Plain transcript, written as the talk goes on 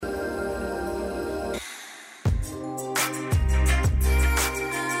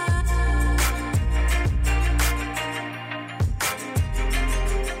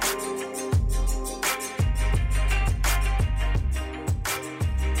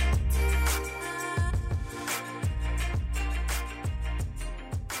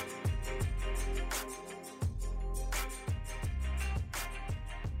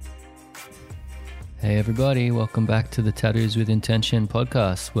Hey everybody, welcome back to the Tattoos with Intention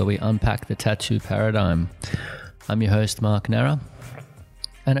podcast, where we unpack the tattoo paradigm. I'm your host, Mark Nara,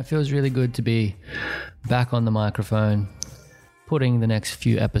 and it feels really good to be back on the microphone, putting the next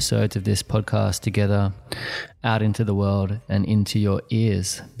few episodes of this podcast together out into the world and into your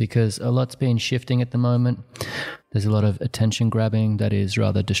ears, because a lot's been shifting at the moment. There's a lot of attention grabbing that is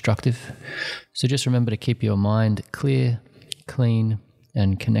rather destructive. So just remember to keep your mind clear, clean,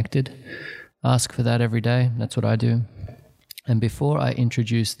 and connected. Ask for that every day. That's what I do. And before I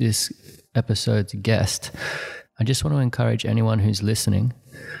introduce this episode's guest, I just want to encourage anyone who's listening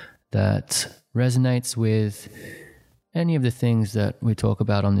that resonates with any of the things that we talk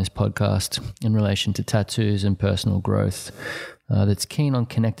about on this podcast in relation to tattoos and personal growth, that's keen on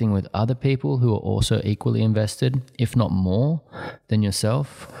connecting with other people who are also equally invested, if not more than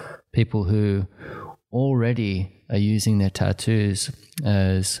yourself, people who already are using their tattoos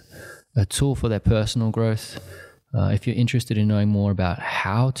as a tool for their personal growth. If you're interested in knowing more about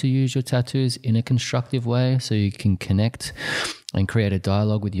how to use your tattoos in a constructive way so you can connect and create a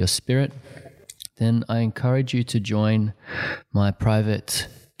dialogue with your spirit, then I encourage you to join my private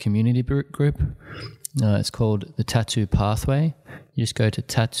community group. It's called The Tattoo Pathway. You just go to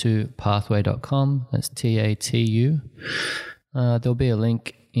tattoopathway.com. That's TATU. There'll be a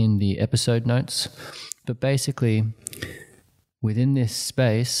link in the episode notes. But basically, within this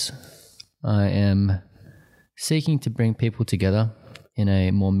space, I am seeking to bring people together in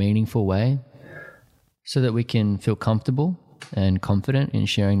a more meaningful way so that we can feel comfortable and confident in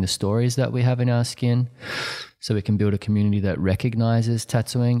sharing the stories that we have in our skin, so we can build a community that recognizes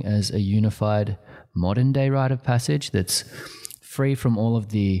tattooing as a unified modern day rite of passage that's free from all of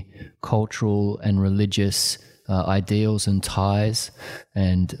the cultural and religious ideals and ties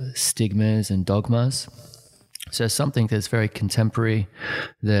and stigmas and dogmas. So something that's very contemporary,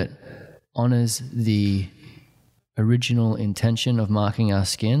 that honors the original intention of marking our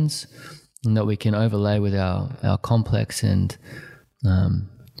skins, and that we can overlay with our complex and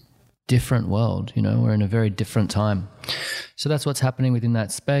different world. You know, we're in a very different time. So that's what's happening within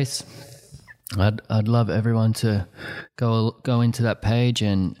that space. I'd love everyone to go into that page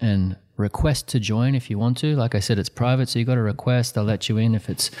and request to join if you want to. Like I said, it's private, so you got to request. I'll let you in if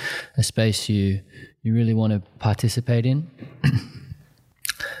it's a space you really want to participate in.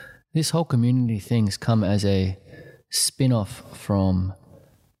 This whole community thing's come as a spin-off from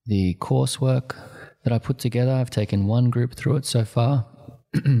the coursework that I put together. I've taken one group through it so far,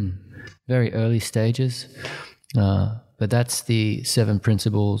 very early stages, but that's the 7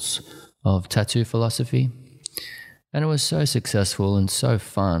 principles of tattoo philosophy. And it was so successful and so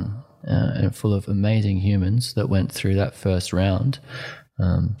fun, and full of amazing humans that went through that first round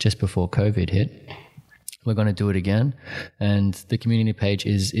just before COVID hit. We're going to do it again, and the community page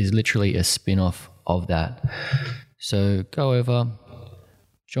is literally a spin-off of that. So go over,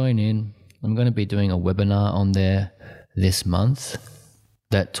 join in. I'm going to be doing a webinar on there this month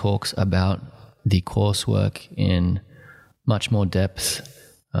that talks about the coursework in much more depth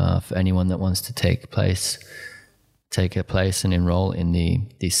for anyone that wants to take a place and enroll in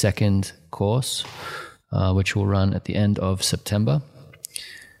the second course, which will run at the end of September.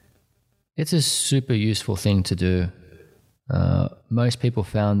 It's a super useful thing to do. Most people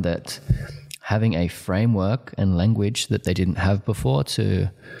found that having a framework and language that they didn't have before to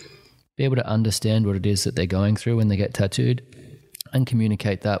be able to understand what it is that they're going through when they get tattooed and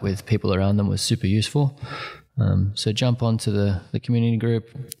communicate that with people around them was super useful. So jump onto the community group,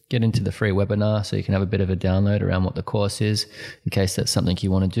 get into the free webinar so you can have a bit of a download around what the course is in case that's something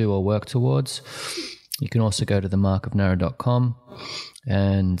you want to do or work towards. You can also go to themarkofnara.com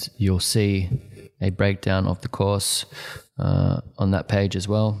and you'll see a breakdown of the course on that page as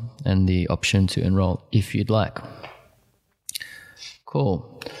well, and the option to enroll if you'd like.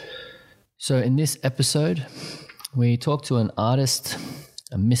 Cool. So in this episode, we talk to an artist,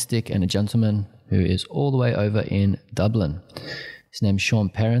 a mystic, and a gentleman who is all the way over in Dublin. His name's Sean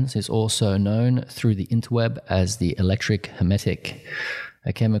Perrins. He's also known through the interweb as the Electric Hermetic.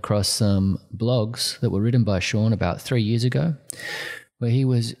 I came across some blogs that were written by Sean about 3 years ago, where he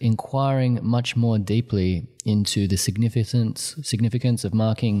was inquiring much more deeply into the significance of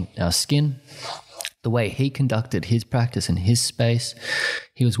marking our skin, the way he conducted his practice in his space.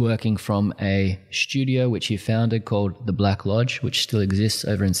 He was working from a studio which he founded called The Black Lodge, which still exists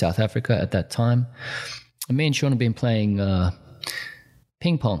over in South Africa at that time. And me and Sean have been playing email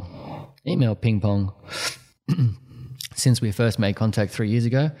ping pong, since we first made contact 3 years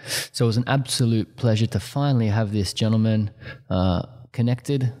ago. So it was an absolute pleasure to finally have this gentleman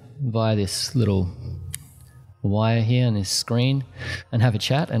connected via this little wire here on this screen and have a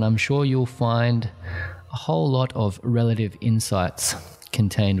chat, and I'm sure you'll find a whole lot of relative insights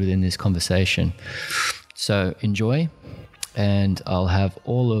contained within this conversation. So enjoy, and I'll have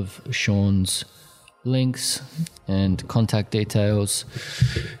all of Sean's links and contact details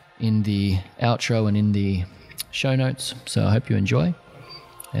in the outro and in the show notes. So I hope you enjoy,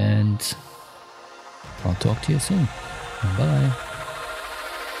 and I'll talk to you soon. Bye.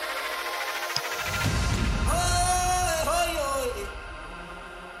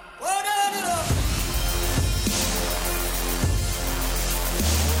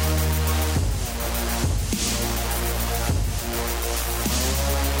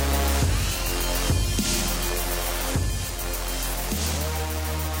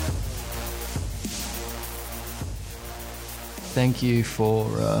 Thank you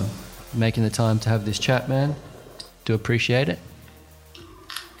for making the time to have this chat, man. Do appreciate it.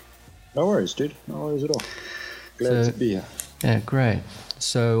 No worries, dude. No worries at all. Glad to be here. Yeah, great.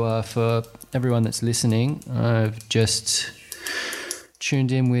 So for everyone that's listening, I've just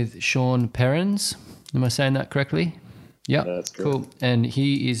tuned in with Sean Perrins. Am I saying that correctly? Yep. That's good. Cool. And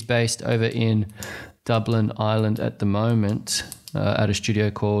he is based over in Dublin, Ireland at the moment at a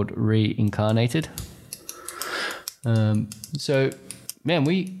studio called Reincarnated. So, man,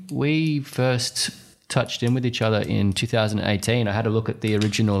 we first touched in with each other in 2018. I had a look at the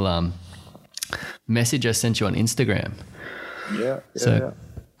original message I sent you on Instagram. Yeah. A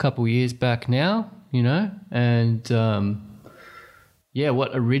couple years back now, you know, and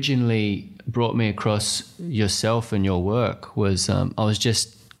what originally brought me across yourself and your work was I was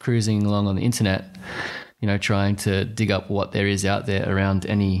just cruising along on the internet, you know, trying to dig up what there is out there around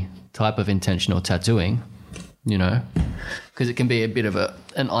any type of intentional tattooing. You know, because it can be a bit of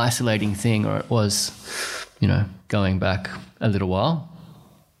an isolating thing, or it was, you know, going back a little while.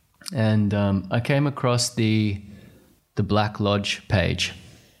 And I came across the Black Lodge page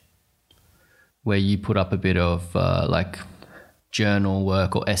where you put up a bit of like journal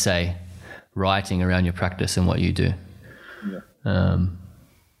work or essay writing around your practice and what you do.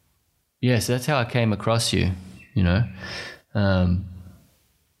 Yeah. So that's how I came across you, you know.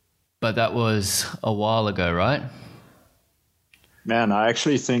 But that was a while ago, right? Man, I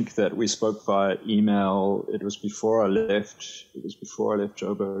actually think that we spoke via email. It was before I left. It was before I left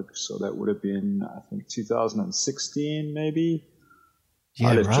Joburg. So that would have been, I think, 2016 maybe. Yeah,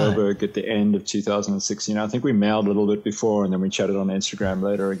 I left right. Joburg at the end of 2016. I think we mailed a little bit before, and then we chatted on Instagram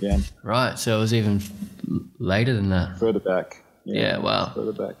later again. Right. So it was even later than that. Further back. Yeah, wow.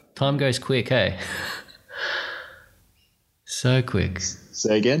 Further back. Time goes quick, hey? So quick.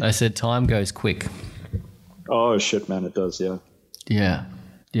 Say again? I said time goes quick. Oh, shit, man, it does, yeah.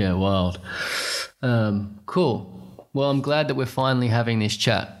 Yeah, wild. Cool. Well, I'm glad that we're finally having this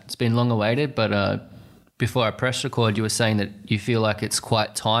chat. It's been long awaited, but before I press record, you were saying that you feel like it's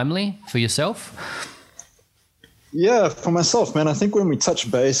quite timely for yourself. Yeah, for myself, man. I think when we touched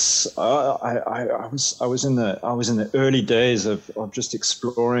base, I was in the early days of just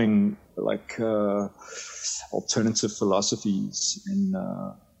exploring like alternative philosophies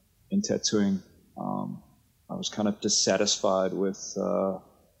in tattooing. I was kind of dissatisfied with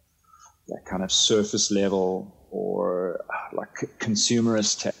that kind of surface level or like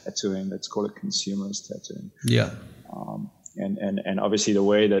consumerist tattooing. Let's call it consumerist tattooing. Yeah. And obviously the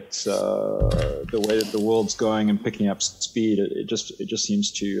way that the world's going and picking up speed, it just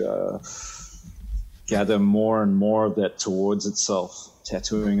seems to gather more and more of that towards itself.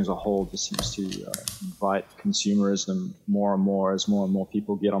 Tattooing as a whole just seems to invite consumerism more and more as more and more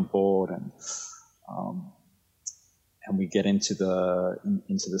people get on board, and we get into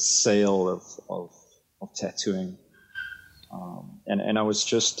the sale of tattooing. And I was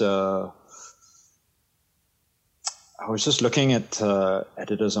just looking at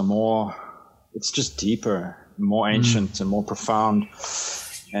it as it's just deeper, more ancient and more profound.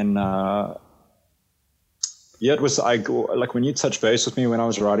 And it was like when you touched base with me when I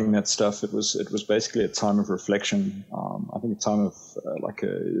was writing that stuff, it was basically a time of reflection. I think a time of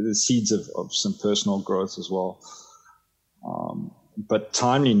the seeds of some personal growth as well. But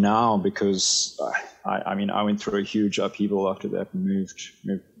timely now because I went through a huge upheaval after that and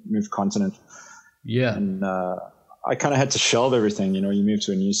moved continent. Yeah. And I kind of had to shelve everything. You know, you move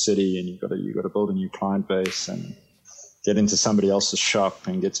to a new city and you got to build a new client base and get into somebody else's shop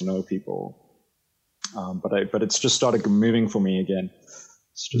and get to know people. But it's just started moving for me again.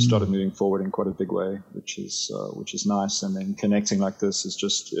 It's just started moving forward in quite a big way, which is nice. And then connecting like this is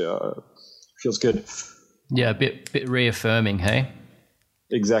just feels good. Yeah, a bit reaffirming, hey?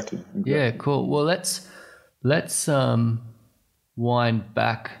 Exactly. Yeah, cool. Well, let's wind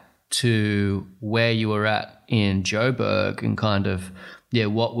back to where you were at in Joburg and kind of,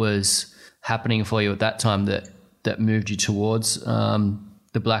 what was happening for you at that time that moved you towards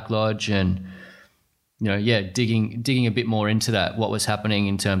the Black Lodge, and digging a bit more into that, what was happening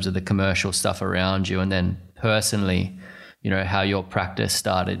in terms of the commercial stuff around you, and then personally, how your practice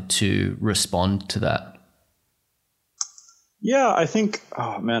started to respond to that. Yeah, I think,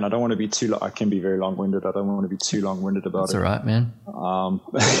 I don't want to be I can be very long-winded. I don't want to be too long-winded about That's it. That's all right, man.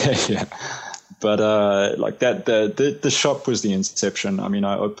 Yeah. But like that, the shop was the inception. I mean,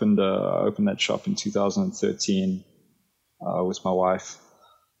 I opened that shop in 2013 with my wife,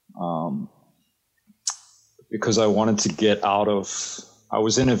 because I wanted to get out of. I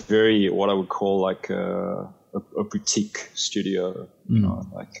was in a very, what I would call like a boutique studio, and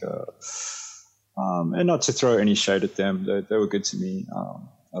not to throw any shade at them. They were good to me.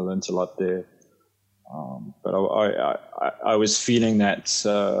 I learned a lot there. But I was feeling that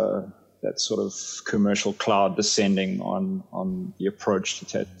sort of commercial cloud descending on the approach to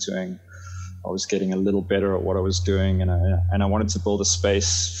tattooing. I was getting a little better at what I was doing, and I wanted to build a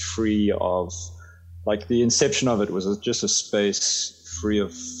space free of, like, the inception of it was just a space free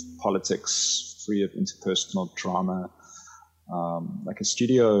of politics, free of interpersonal drama, like a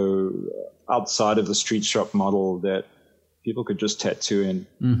studio outside of the street shop model that people could just tattoo in.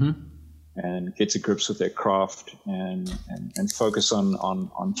 Mm-hmm. And get to grips with their craft and focus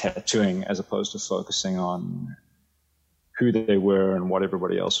on tattooing, as opposed to focusing on who they were and what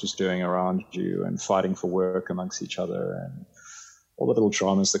everybody else was doing around you, and fighting for work amongst each other, and all the little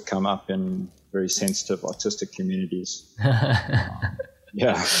dramas that come up in very sensitive artistic communities.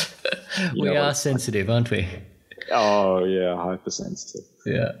 Yeah. We are sensitive, aren't we? Oh yeah, hypersensitive.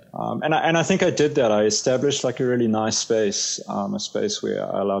 Yeah. And I think I did that. I established like a really nice space, a space where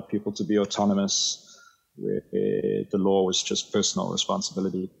I allowed people to be autonomous, where the law was just personal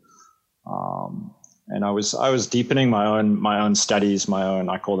responsibility. And I was deepening my own studies,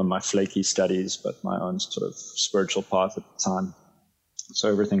 I call them my flaky studies, but my own sort of spiritual path at the time. So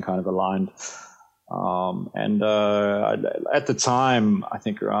everything kind of aligned. At the time, I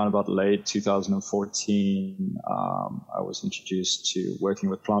think around about late 2014, I was introduced to working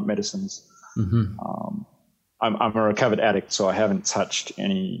with plant medicines. Mm-hmm. I'm a recovered addict, so I hadn't touched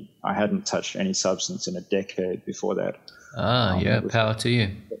any substance in a decade before that. Power to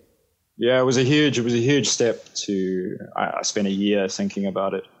you. Yeah, it was a huge step I spent a year thinking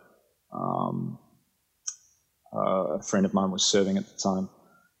about it. A friend of mine was serving at the time.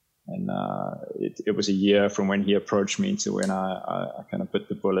 And it was a year from when he approached me to when I kind of bit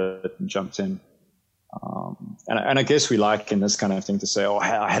the bullet and jumped in. And I guess we like in this kind of thing to say,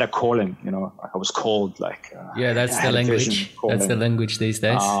 I had a calling, I was called, like. That's the language. That's the language these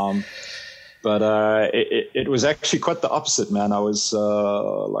days. But it was actually quite the opposite, man. I was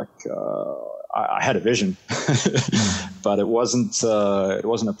I had a vision, but it wasn't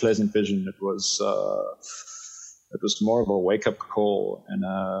a pleasant vision. It was more of a wake-up call, and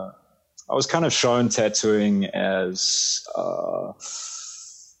I was kind of shown tattooing as,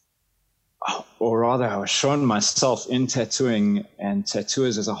 or rather, I was shown myself in tattooing and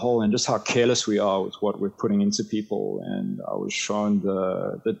tattooers as a whole, and just how careless we are with what we're putting into people. And I was shown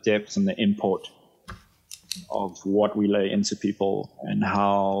the depth and the import of what we lay into people, and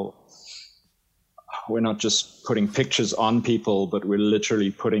how we're not just putting pictures on people, but we're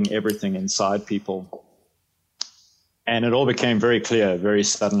literally putting everything inside people. And it all became very clear very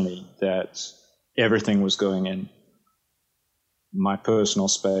suddenly that everything was going in. My personal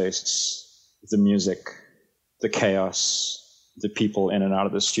space, the music, the chaos, the people in and out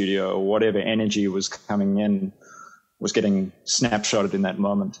of the studio, whatever energy was coming in was getting snapshotted in that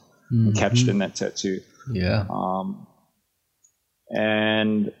moment, mm-hmm. and captured in that tattoo. Yeah.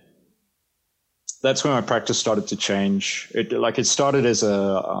 And that's when my practice started to change. It started as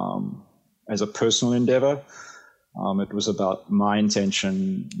a personal endeavor. It was about my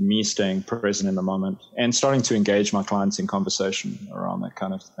intention, me staying present in the moment, and starting to engage my clients in conversation around that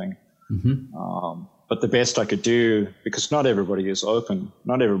kind of thing. Mm-hmm. But the best I could do, because not everybody is open,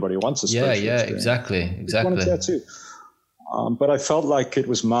 not everybody wants a spiritual experience. Exactly. Want a tattoo. But I felt like it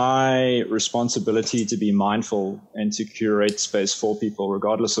was my responsibility to be mindful and to curate space for people,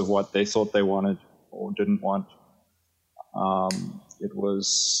 regardless of what they thought they wanted or didn't want. It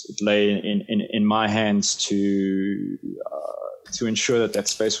lay in my hands to ensure that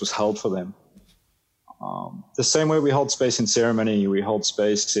space was held for them. The same way we hold space in ceremony, we hold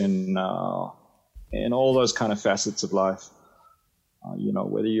space in all those kind of facets of life.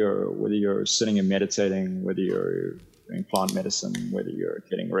 Whether you're sitting and meditating, whether you're doing plant medicine, whether you're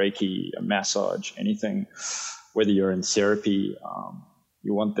getting Reiki, a massage, anything, whether you're in therapy,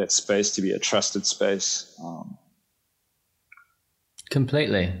 you want that space to be a trusted space.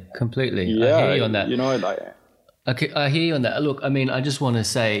 Completely. Yeah, I hear you on that. You know, like, I hear you on that. Look, I mean, I just want to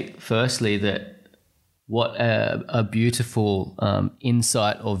say firstly that what a beautiful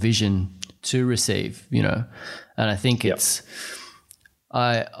insight or vision to receive, you know, and I think it's,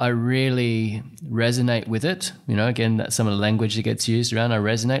 I really resonate with it, you know, again, that's some of the language that gets used around, I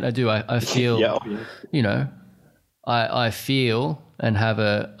resonate, I do, I feel, you know, I feel and have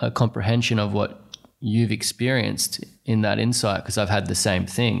a comprehension of what you've experienced in that insight, because I've had the same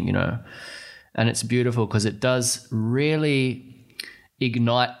thing, you know, and it's beautiful because it does really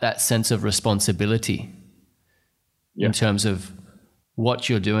ignite that sense of responsibility in terms of what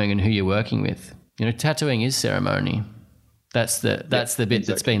you're doing and who you're working with. You know, tattooing is ceremony. That's the bit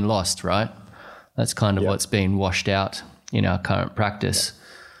that's been lost, right? That's kind of what's been washed out in our current practice,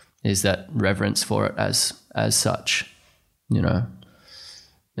 is that reverence for it as such, you know.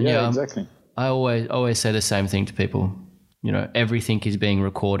 And exactly. I always say the same thing to people. You know, everything is being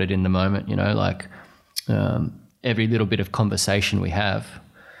recorded in the moment, you know, like every little bit of conversation we have.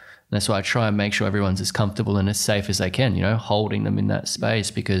 And that's why I try and make sure everyone's as comfortable and as safe as they can, you know, holding them in that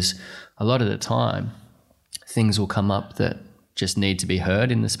space, because a lot of the time things will come up that just need to be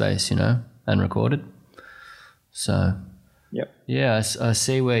heard in the space, you know, and recorded. So, yeah, I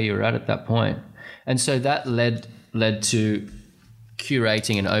see where you're at that point. And so that led to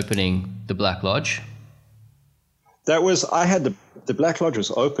curating and opening the Black Lodge. That was, I had the Black Lodge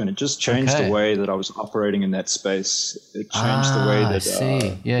was open. It just changed the way that I was operating in that space. It changed the way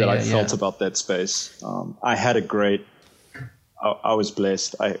that I felt about that space. I had a great, I was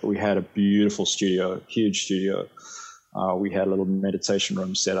blessed. We had a beautiful studio, huge studio. We had a little meditation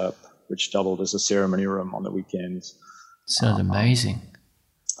room set up, which doubled as a ceremony room on the weekends. Sounds amazing.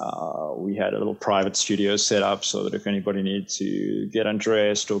 We had a little private studio set up so that if anybody needed to get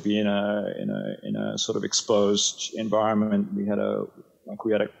undressed or be in a sort of exposed environment, we had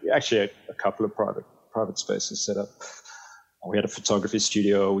actually a couple of private spaces set up. We had a photography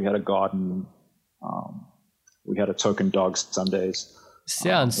studio. We had a garden. We had a token dog Sundays.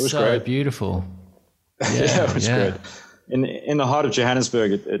 Sounds so great. Beautiful. Yeah, it was great. In the heart of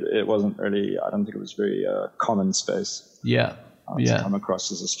Johannesburg, it wasn't really. I don't think it was very common space. Yeah. To come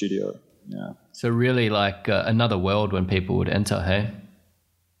across as a studio. Yeah. So really like another world when people would enter, hey?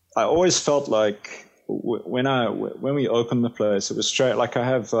 I always felt like when we opened the place, it was straight. Like I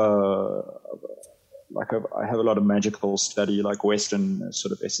have a lot of magical study, like Western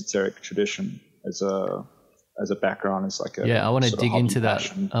sort of esoteric tradition as a background. It's like I want to dig into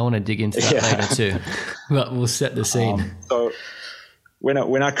that. I want to dig into that later too. But we'll set the scene. So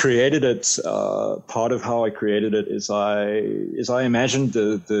when I created it, part of how I created it is I imagined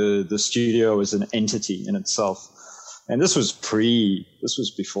the studio as an entity in itself. And this was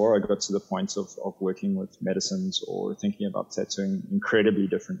before I got to the point of working with medicines or thinking about tattooing incredibly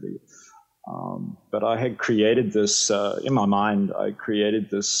differently. But I had created this, in my mind, I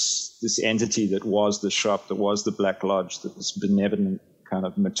created this entity that was the shop, that was the Black Lodge, this benevolent kind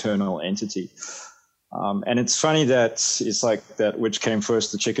of maternal entity. And it's funny that it's like that, which came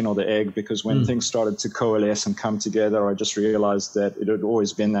first, the chicken or the egg, because when things started to coalesce and come together, I just realized that it had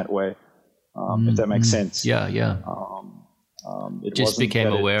always been that way, if that makes sense. Yeah. It just became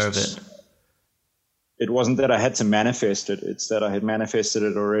aware of it. It wasn't that I had to manifest it. It's that I had manifested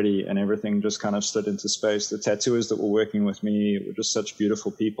it already, and everything just kind of slid into space. The tattooers that were working with me were just such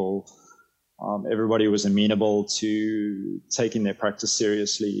beautiful people. Everybody was amenable to taking their practice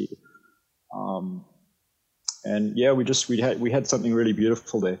seriously. And yeah, we had something really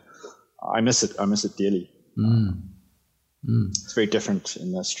beautiful there. I miss it dearly. It's very different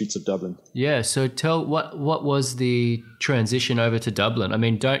in the streets of Dublin. Yeah. So tell what was the transition over to Dublin? I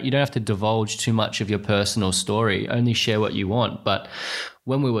mean, you don't have to divulge too much of your personal story. Only share what you want. But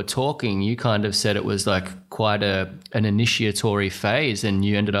when we were talking, you kind of said it was like quite an initiatory phase, and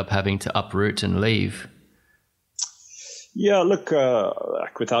you ended up having to uproot and leave. Yeah, look,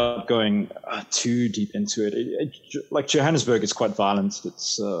 like without going too deep into it, like Johannesburg is quite violent.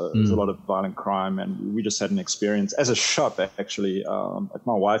 There's a lot of violent crime, and we just had an experience as a shop, actually. Like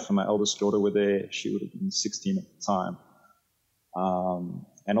my wife and my eldest daughter were there. She would have been 16 at the time.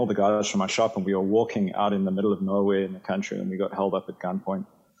 And all the guys from my shop, and we were walking out in the middle of nowhere in the country, and we got held up at gunpoint.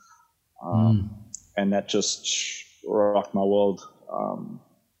 And that just rocked my world.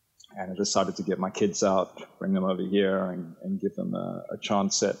 And I decided to get my kids out, bring them over here, and give them a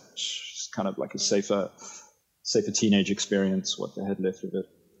chance at kind of like a safer teenage experience, what they had left of it.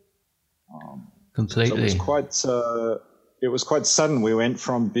 Completely. So it was quite sudden. We went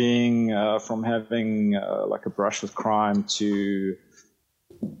from having like a brush with crime to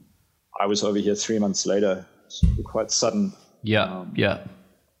I was over here 3 months later. So quite sudden. Yeah, It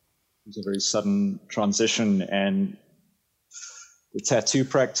was a very sudden transition, and the tattoo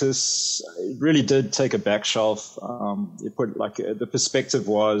practice, it really did take a back shelf. It put the perspective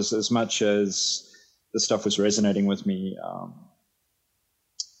was, as much as the stuff was resonating with me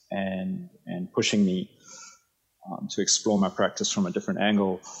and pushing me to explore my practice from a different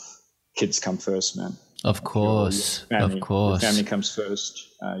angle, kids come first, man. Of course, of course. Your family comes first.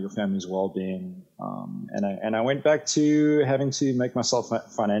 Your family's well-being, and I went back to having to make myself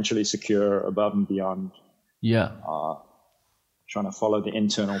financially secure above and beyond. Yeah. Trying to follow the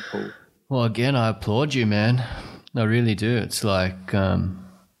internal pull. Well, again, I applaud you, man. I really do. It's like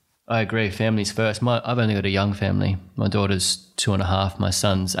I agree. Families first. I've only got a young family. My daughter's 2.5. My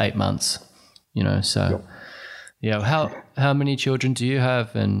son's 8 months. So yeah. How many children do you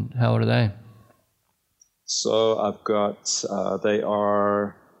have, and how old are they? So I've got, they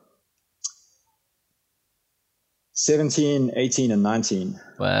are 17, 18, and 19.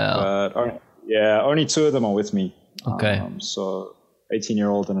 Wow. But only 2 of them are with me. Okay. So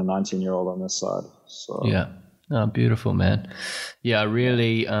 18-year-old and a 19-year-old on this side. So yeah. Oh, beautiful, man. Yeah, I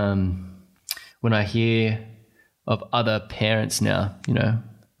really, when I hear of other parents now,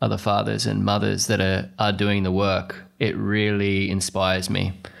 other fathers and mothers that are doing the work, it really inspires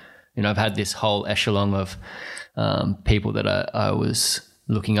me. I've had this whole echelon of people that I was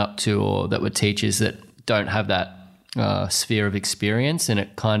looking up to, or that were teachers that don't have that sphere of experience, and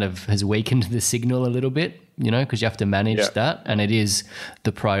it kind of has weakened the signal a little bit, because you have to manage that, and it is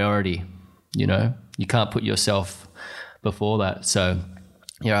the priority. You can't put yourself before that. So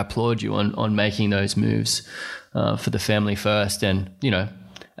I applaud you on making those moves for the family first. And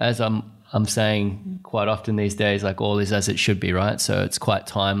as I'm saying quite often these days, like, all is as it should be, right? So it's quite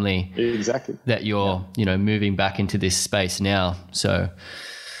timely that you're, moving back into this space now. So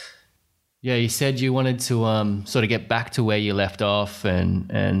yeah, you said you wanted to sort of get back to where you left off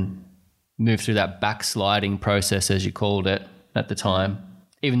and move through that backsliding process, as you called it at the time,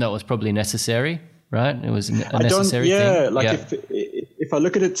 even though it was probably necessary, right? It was a necessary thing. If I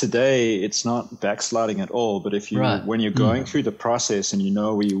look at it today, it's not backsliding at all. But when you're going through the process and you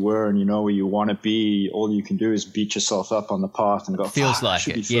know where you were and you know where you want to be, all you can do is beat yourself up on the path and go, feels like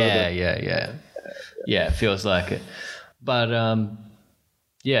it. Yeah. It feels like it. But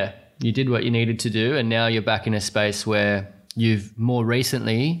you did what you needed to do, and now you're back in a space where you've more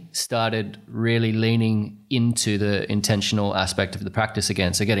recently started really leaning into the intentional aspect of the practice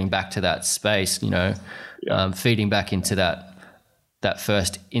again. So getting back to that space, feeding back into that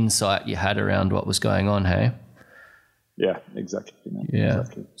first insight you had around what was going on, hey? Yeah, exactly. Man. Yeah.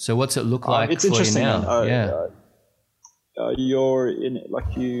 Exactly. So what's it look like it's for interesting, you now? You're in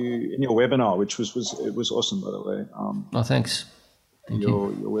your webinar, which was awesome, by the way. Thanks. Thank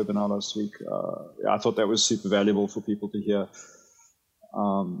your you. webinar last week. I thought that was super valuable for people to hear.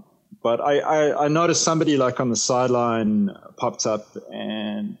 But I noticed somebody like on the sideline popped up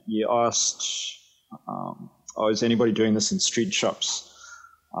and he asked, is anybody doing this in street shops?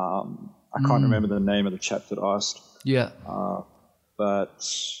 I can't remember the name of the chap that asked. Yeah. But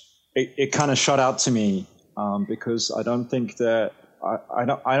it kind of shot out to me because I don't think that I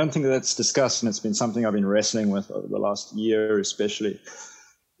don't think that that's discussed, and it's been something I've been wrestling with over the last year, especially,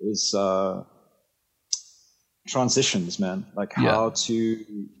 is transitions, man. Like how to,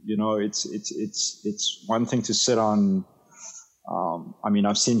 it's one thing to sit on.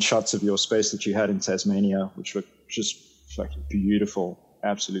 I've seen shots of your space that you had in Tasmania, which look just like beautiful.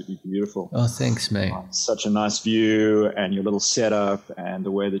 Absolutely beautiful. Oh, thanks, mate. Such a nice view, and your little setup, and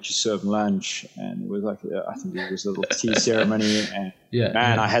the way that you serve lunch, and it was like I think it was a little tea ceremony. And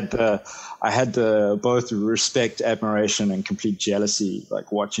I had the both respect, admiration, and complete jealousy,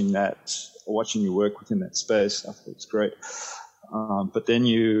 like watching you work within that space. I thought it was great. But then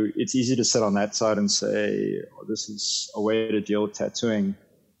it's easy to sit on that side and say, this is a way to deal with tattooing.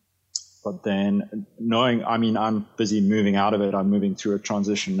 But then I'm busy moving out of it. I'm moving through a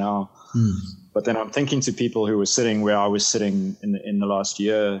transition now. But then I'm thinking to people who were sitting where I was sitting in the last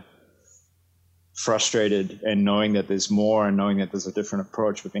year, frustrated and knowing that there's more and knowing that there's a different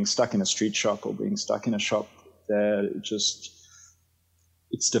approach, but being stuck in a street shop or being stuck in a shop that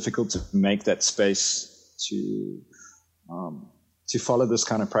it's difficult to make that space to follow this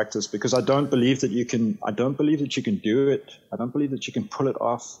kind of practice, because I don't believe that you can do it. I don't believe that you can pull it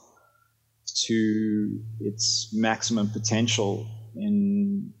off to its maximum potential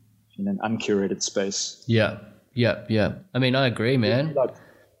in an uncurated space. Yeah. I mean, I agree, man.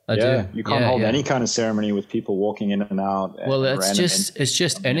 I do. You can't hold any kind of ceremony with people walking in and out. Well, it's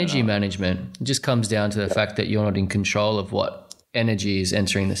just energy management. It just comes down to the fact that you're not in control of what energies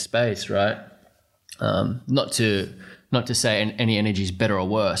entering the space, right? Not to say any energy is better or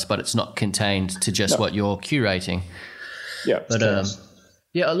worse, but it's not contained to just what you're curating. Yeah. But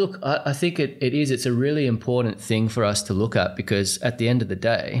look, I think it's a really important thing for us to look at, because at the end of the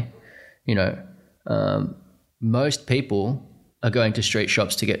day, you know, most people are going to street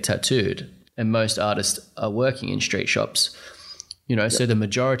shops to get tattooed, and most artists are working in street shops, you know, so the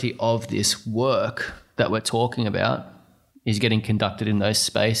majority of this work that we're talking about is getting conducted in those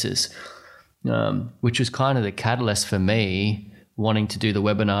spaces, which was kind of the catalyst for me wanting to do the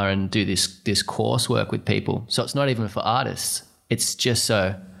webinar and do this coursework with people. So it's not even for artists. It's just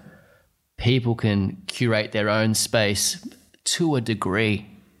so people can curate their own space to a degree.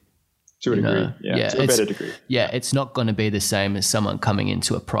 To a better degree. Yeah, it's not going to be the same as someone coming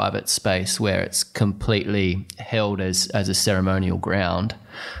into a private space where it's completely held as a ceremonial ground.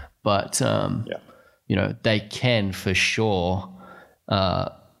 But, you know, they can for sure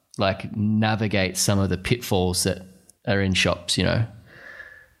like navigate some of the pitfalls that are in shops, you know.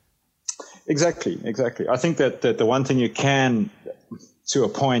 Exactly. I think that the one thing you can, to a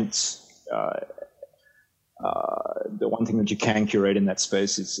point, the one thing that you can curate in that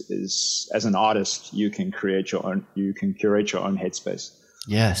space is as an artist, you can curate your own headspace.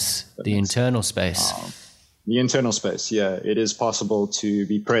 Yes, the internal space. The internal space, yeah. It is possible to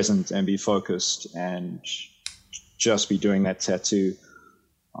be present and be focused and just be doing that tattoo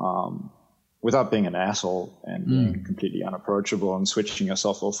without being an asshole and being completely unapproachable and switching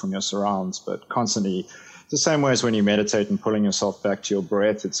yourself off from your surrounds, but constantly. It's the same way as when you meditate and pulling yourself back to your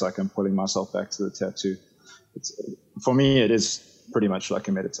breath. It's like I'm pulling myself back to the tattoo. For me, it is pretty much like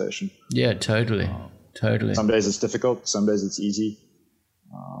a meditation. Yeah, totally. Some days it's difficult. Some days it's easy.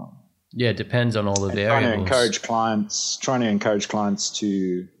 Yeah, it depends on all the variables. Trying to encourage clients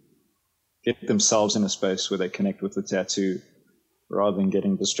to get themselves in a space where they connect with the tattoo rather than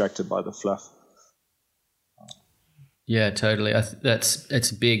getting distracted by the fluff. Yeah, totally.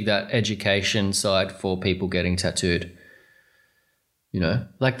 It's big, that education side for people getting tattooed. You know,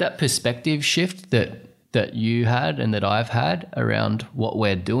 like that perspective shift that you had and that I've had around what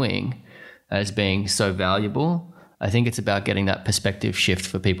we're doing as being so valuable. I think it's about getting that perspective shift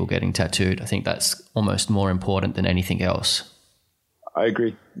for people getting tattooed. I think that's almost more important than anything else. I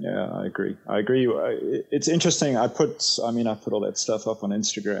agree. Yeah, I agree. It's interesting. I put all that stuff up on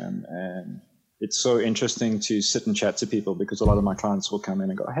Instagram, and it's so interesting to sit and chat to people, because a lot of my clients will come in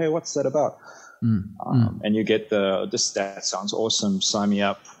and go, "Hey, what's that about?" And you get that sounds awesome. Sign me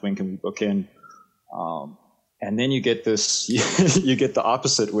up. When can we book in? And then you get this, you get the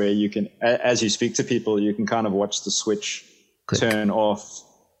opposite, where you can, as you speak to people, you can kind of watch the switch turn off,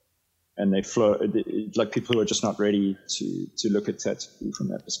 and they flow, like people who are just not ready to look at tattoo from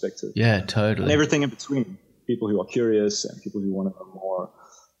that perspective. Yeah, totally. And everything in between, people who are curious and people who want to know more.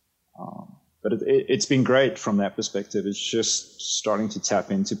 But it's been great from that perspective. It's just starting to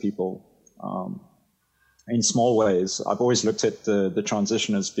tap into people in small ways. I've always looked at the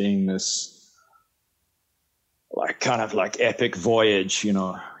transition as being this, like kind of like epic voyage, you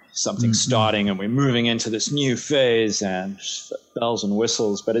know, something starting and we're moving into this new phase and bells and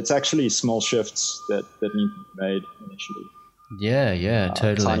whistles, but it's actually small shifts that need to be made initially. Yeah,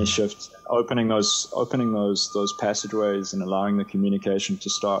 totally. Tiny shifts, opening those passageways and allowing the communication to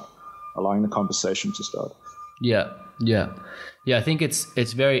start, allowing the conversation to start. Yeah. I think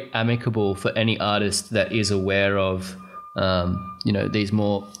it's very amicable for any artist that is aware of, you know, these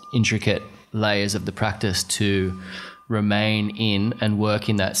more intricate layers of the practice to remain in and work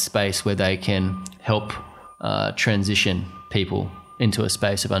in that space where they can help transition people into a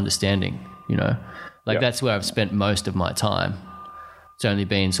space of understanding, you know. That's where I've spent most of my time. It's only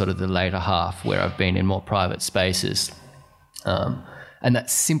been sort of the later half where I've been in more private spaces. And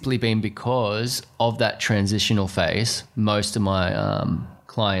that's simply been because of that transitional phase. Most of my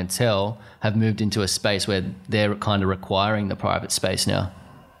clientele have moved into a space where they're kind of requiring the private space now.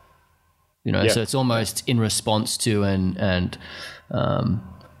 You know, so it's almost in response to and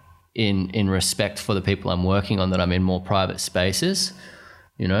in respect for the people I'm working on that I'm in more private spaces,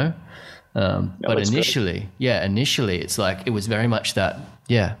 you know. But initially it's like it was very much that,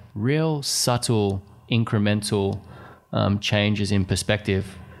 real subtle, incremental changes in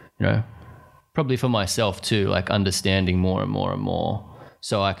perspective, you know, probably for myself too, like understanding more and more and more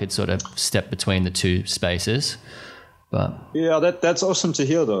so I could sort of step between the two spaces. But yeah, that's awesome to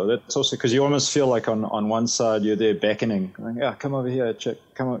hear though. That's also because you almost feel like on one side you're there beckoning, going, come over here,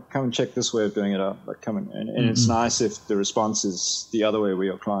 come and check this way of doing it out. Like and it's nice if the response is the other way, where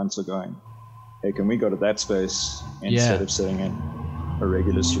your clients are going, hey, can we go to that space instead of sitting in? a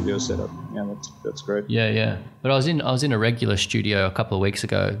regular studio setup. Yeah, that's great. Yeah. But I was in a regular studio a couple of weeks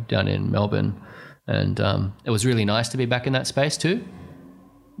ago down in Melbourne, and it was really nice to be back in that space too.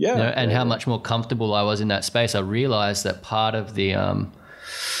 Yeah, and how much more comfortable I was in that space. I realized that part of the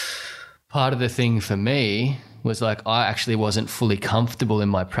thing for me was like I actually wasn't fully comfortable in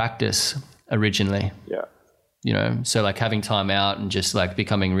my practice originally. Yeah. So like having time out and just like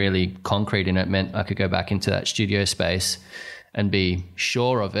becoming really concrete in it meant I could go back into that studio space and be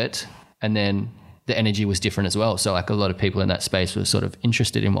sure of it. And then the energy was different as well. So like a lot of people in that space were sort of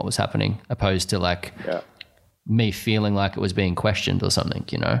interested in what was happening, opposed to like me feeling like it was being questioned or something,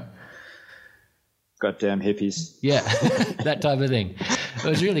 Goddamn hippies. Yeah, that type of thing. It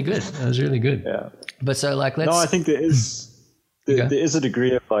was really good. Yeah. But so like, No, I think there is a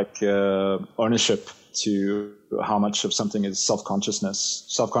degree of like ownership to how much of something is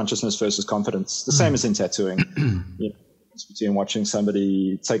self-consciousness versus confidence. The same as in tattooing. It's between watching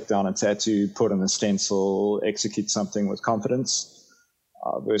somebody take down a tattoo, put on a stencil, execute something with confidence,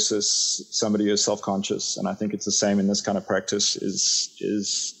 versus somebody who's self-conscious. And I think it's the same in this kind of practice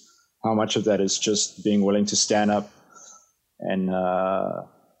is how much of that is just being willing to stand up and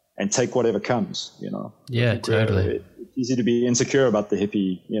take whatever comes, Yeah, totally. It's easy to be insecure about the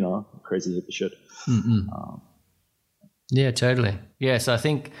hippie, crazy hippie shit. Yeah, totally. Yeah. So I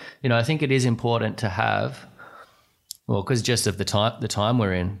think it is important to have, well, because just of the time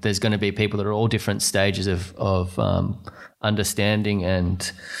we're in, there's going to be people that are all different stages of understanding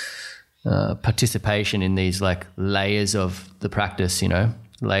and participation in these like layers of the practice,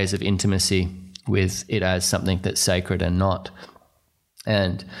 layers of intimacy with it as something that's sacred and not.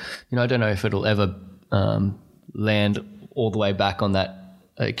 And, I don't know if it'll ever land all the way back on that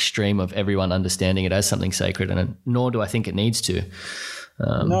extreme of everyone understanding it as something sacred, and nor do I think it needs to.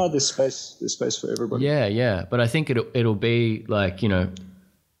 No, there's space for everybody. Yeah. But I think it'll be like,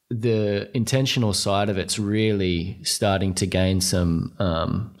 the intentional side of it's really starting to gain some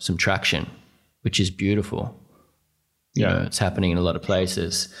traction, which is beautiful. It's happening in a lot of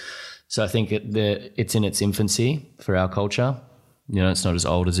places. So I think it's in its infancy for our culture. It's not as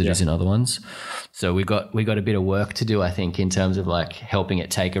old as it is in other ones. So we got a bit of work to do, I think, in terms of like helping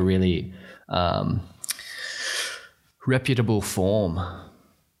it take a really reputable form.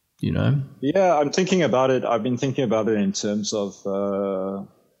 Yeah, I'm thinking about it. I've been thinking about it in terms of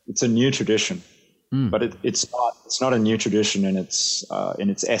it's a new tradition, but it's not a new tradition in its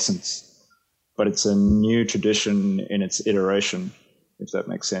essence, but it's a new tradition in its iteration, if that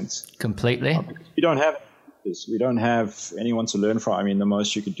makes sense. Completely. We don't have anyone to learn from. I mean, the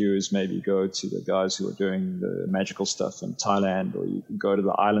most you could do is maybe go to the guys who are doing the magical stuff in Thailand, or you can go to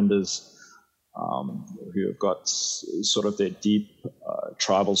the islanders who have got sort of their deep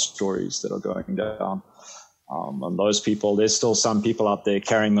tribal stories that are going down. And those people, there's still some people out there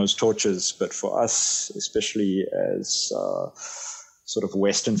carrying those torches, but for us, especially as sort of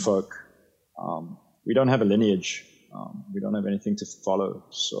Western folk, we don't have a lineage. We don't have anything to follow.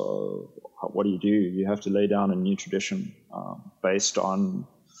 So what do? You have to lay down a new tradition based on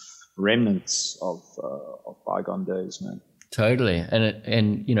remnants of bygone days, man. Totally.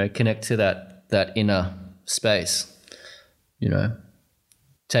 And connect to that inner space,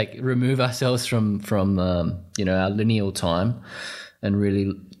 remove ourselves from our lineal time and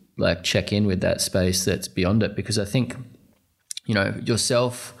really like check in with that space that's beyond it. Because I think,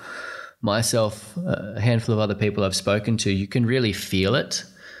 yourself, myself, a handful of other people I've spoken to, you can really feel it,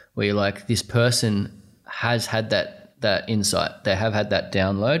 where you're like, this person has had that insight. They have had that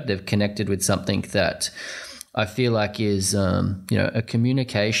download. They've connected with something that I feel like is, a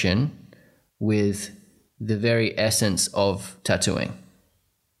communication with the very essence of tattooing.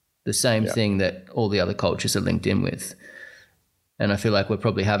 The same thing that all the other cultures are linked in with. And I feel like we're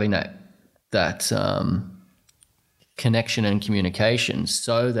probably having that connection and communication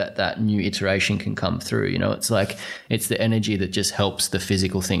so that new iteration can come through. It's like, it's the energy that just helps the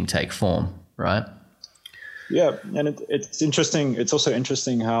physical thing take form, right? Yeah, and it's interesting. It's also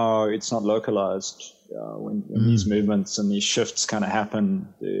interesting how it's not localized. When these movements and these shifts kind of happen,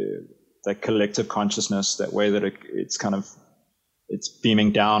 that collective consciousness, that way that it's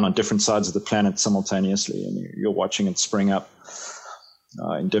beaming down on different sides of the planet simultaneously, and you're watching it spring up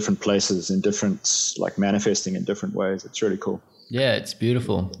in different places, like manifesting in different ways. It's really cool. Yeah, it's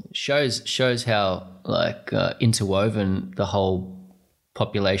beautiful. It shows how like interwoven the whole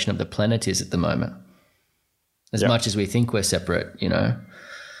population of the planet is at the moment. As much as we think we're separate,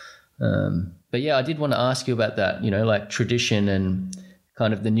 But yeah, I did want to ask you about that, like tradition and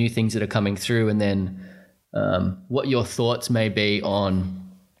kind of the new things that are coming through, and then what your thoughts may be on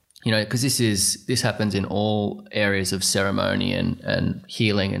you know, because this happens in all areas of ceremony and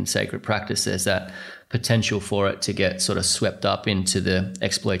healing and sacred practice. There's that potential for it to get sort of swept up into the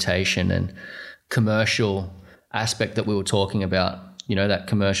exploitation and commercial aspect that we were talking about. You know, that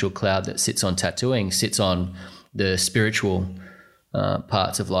commercial cloud that sits on tattooing sits on the spiritual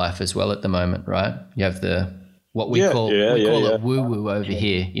parts of life as well at the moment, right? You have what we call it woo-woo over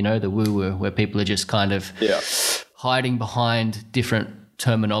here, you know, the woo-woo, where people are just kind of hiding behind different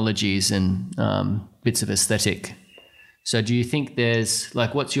terminologies and bits of aesthetic. So do you think there's,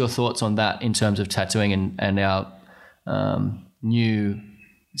 like, what's your thoughts on that in terms of tattooing and our new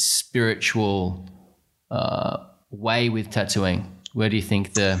spiritual way with tattooing? Where do you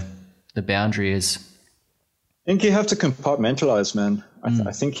think the boundary is? I think you have to compartmentalize, man.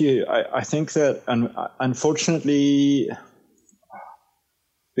 I think that, unfortunately,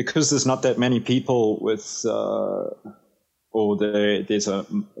 because there's not that many people with, the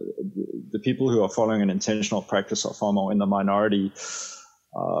people who are following an intentional practice are far more in the minority.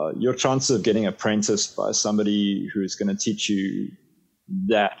 Your chances of getting apprenticed by somebody who's going to teach you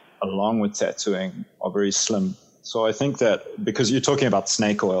that along with tattooing are very slim. So I think that, because you're talking about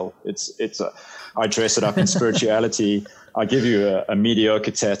snake oil, I dress it up in spirituality. I give you a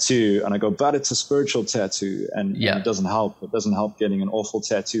mediocre tattoo and I go, but it's a spiritual tattoo, and it doesn't help. It doesn't help getting an awful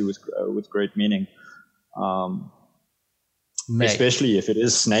tattoo with great meaning. Especially if it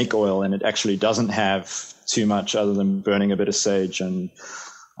is snake oil and it actually doesn't have too much other than burning a bit of sage and,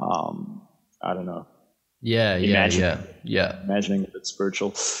 I don't know. Imagining that it's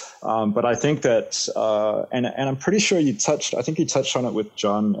spiritual. But I think that, and I'm pretty sure you touched on it with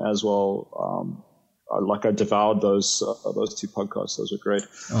John as well. I devoured those two podcasts. Those were great.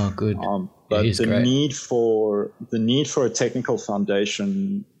 Oh, good. But the need for a technical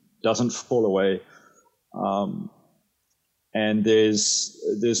foundation doesn't fall away. And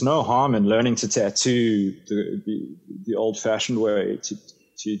there's no harm in learning to tattoo the old-fashioned way,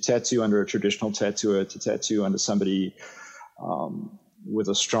 to tattoo under a traditional tattooer, to tattoo under somebody with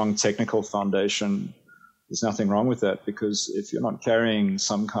a strong technical foundation. There's nothing wrong with that, because if you're not carrying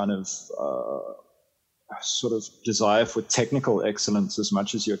some kind of sort of desire for technical excellence as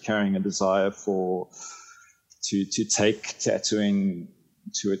much as you're carrying a desire to take tattooing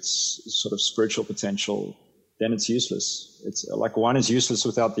to its sort of spiritual potential, then it's useless. It's like one is useless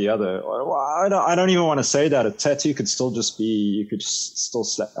without the other. I don't even want to say that. A tattoo could still just be, you could still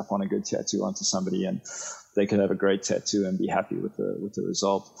slap on a good tattoo onto somebody and they could have a great tattoo and be happy with the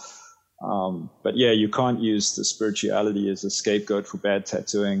result. But yeah, you can't use the spirituality as a scapegoat for bad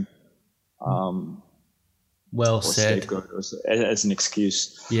tattooing. Well said. As an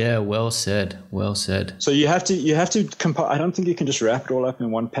excuse. Yeah, well said. Well said. So you have to compare. I don't think you can just wrap it all up in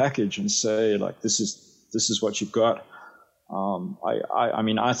one package and say, like, this is what you've got. I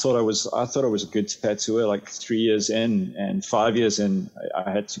mean, I thought I was a good tattooer like 3 years in, and 5 years in, I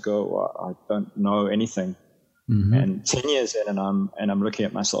had to go, I don't know anything. Mm-hmm. And 10 years in, and I'm looking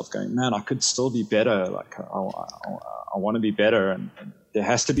at myself going, man, I could still be better. Like I want to be better. And there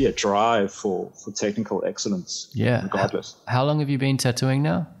has to be a drive for technical excellence. Yeah. Regardless. How long have you been tattooing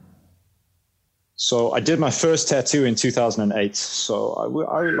now? So I did my first tattoo in 2008. So I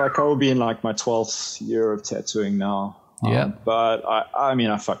will be in like my 12th year of tattooing now. Yeah. But I mean,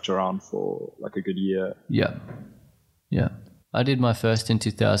 I fucked around for like a good year. Yeah. Yeah. I did my first in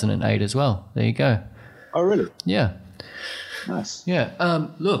 2008 as well. There you go. Oh, really? Yeah. Nice. Yeah.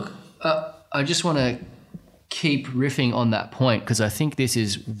 Look, I just want to keep riffing on that point, because I think this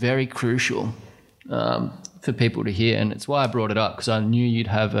is very crucial for people to hear. And it's why I brought it up, because I knew you'd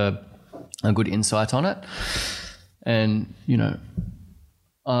have a good insight on it. And, you know,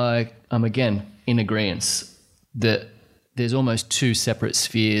 I'm again in agreement that there's almost two separate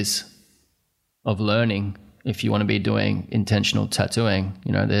spheres of learning if you want to be doing intentional tattooing.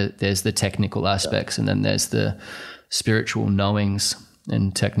 You know, there's the technical aspects, and then there's the spiritual knowings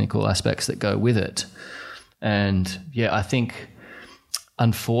and technical aspects that go with it. And yeah, I think,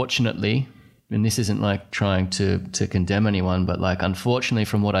 unfortunately, and this isn't like trying to condemn anyone, but like, unfortunately,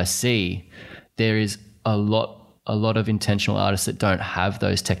 from what I see, there is a lot of intentional artists that don't have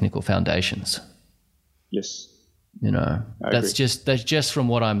those technical foundations. Yes. You know, that's just from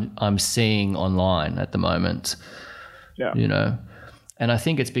what I'm seeing online at the moment. Yeah. You know, and I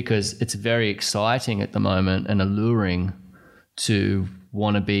think it's because it's very exciting at the moment and alluring to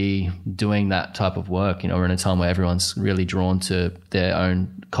want to be doing that type of work. You know, we're in a time where everyone's really drawn to their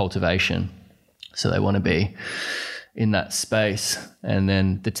own cultivation. So they want to be in that space. And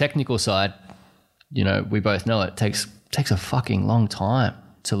then the technical side, you know, we both know it takes a fucking long time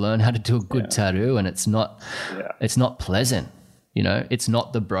to learn how to do a good tattoo, and it's not pleasant. You know, it's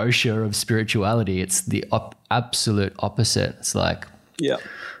not the brochure of spirituality. It's the absolute opposite. It's like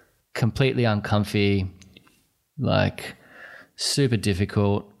completely uncomfy, like super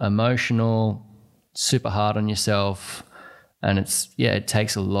difficult, emotional, super hard on yourself. And it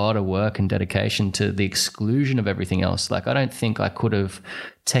takes a lot of work and dedication to the exclusion of everything else. Like, I don't think I could have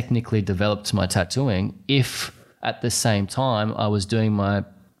technically developed my tattooing if at the same time I was doing my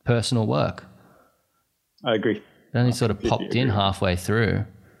personal work. I agree. It only sort of popped in halfway through.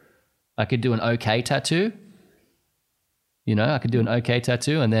 I could do an okay tattoo. You know, I could do an okay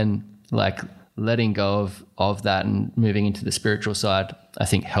tattoo, and then like letting go of that and moving into the spiritual side, I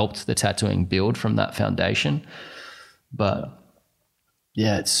think helped the tattooing build from that foundation. But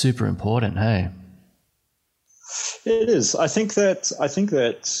yeah, it's super important. Hey, it is. I think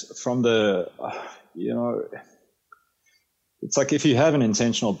that from the, it's like if you have an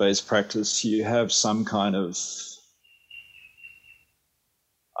intentional based practice, you have some kind of,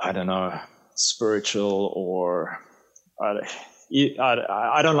 I don't know, spiritual or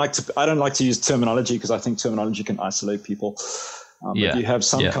I don't like to use terminology because I think terminology can isolate people. But you have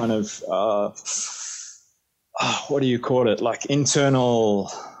some kind of what do you call it? Like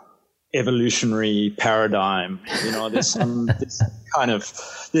internal evolutionary paradigm. You know, there's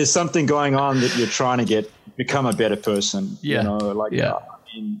something going on that you're trying to become a better person. Yeah. You know,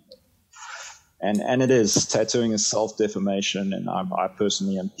 and it is, tattooing is self-defamation, and I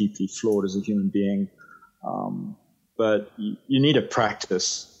personally am deeply flawed as a human being. But you need a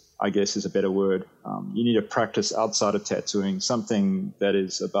practice, I guess is a better word. You need a practice outside of tattooing, something that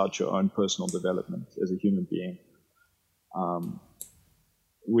is about your own personal development as a human being,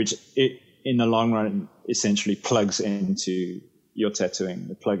 which in the long run essentially plugs into your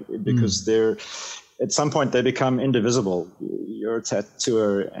tattooing. Because at some point they become indivisible. You're a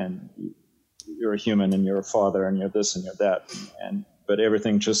tattooer and you're a human and you're a father and you're this and you're that, but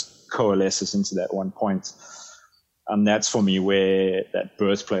everything just coalesces into that one point. And that's for me where that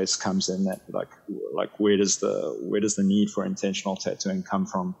birthplace comes in. That like where does the need for intentional tattooing come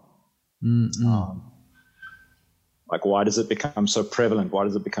from? Like, why does it become so prevalent? Why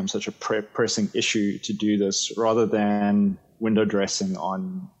does it become such a pressing issue to do this rather than window dressing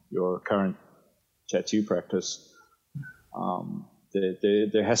on your current tattoo practice?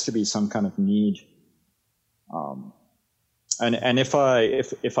 There has to be some kind of need. And if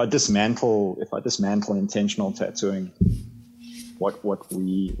I dismantle intentional tattooing, what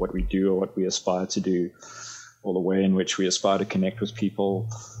we do or what we aspire to do, or the way in which we aspire to connect with people,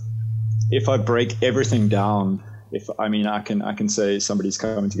 if I break everything down, I can say somebody's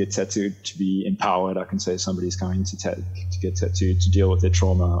coming to get tattooed to be empowered. I can say somebody's coming to get tattooed to deal with their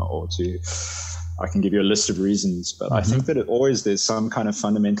trauma, or I can give you a list of reasons. But I think that there's some kind of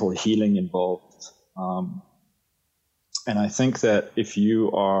fundamental healing involved. And I think that if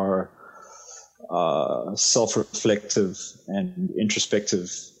you are self-reflective and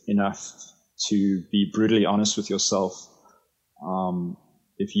introspective enough to be brutally honest with yourself,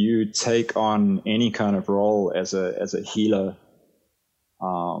 if you take on any kind of role as a healer,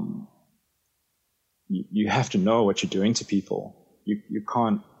 you have to know what you're doing to people. You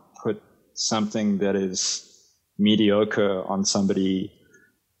can't put something that is mediocre on somebody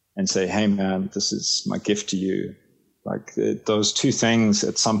and say, "Hey man, this is my gift to you." Like those two things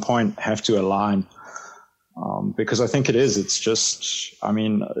at some point have to align, because I think it's just,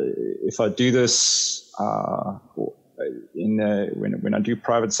 if I do this when I do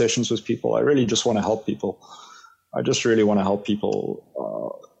private sessions with people, I really just want to help people. I just really want to help people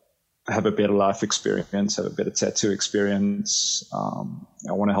have a better life experience, have a better tattoo experience.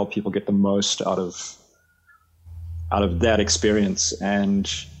 I want to help people get the most out of that experience. And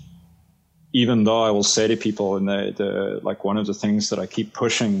even though I will say to people, and like one of the things that I keep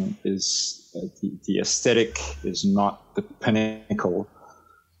pushing is the aesthetic is not the pinnacle.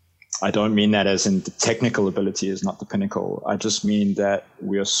 I don't mean that as in the technical ability is not the pinnacle. I just mean that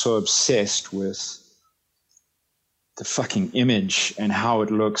we are so obsessed with the fucking image and how it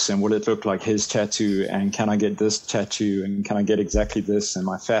looks and will it look like his tattoo, and can I get this tattoo, and can I get exactly this in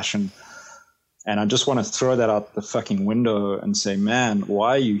my fashion. And I just want to throw that out the fucking window and say, man, why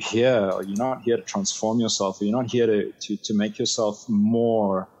are you here? You're not here to transform yourself. You're not here to make yourself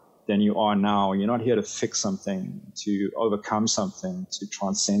more than you are now. You're not here to fix something, to overcome something, to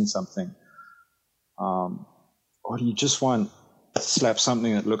transcend something. Or do you just want to slap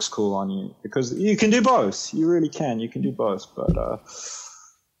something that looks cool on you? Because you can do both. You really can. You can do both. But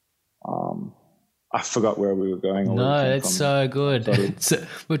I forgot where we were going. No, it's so good.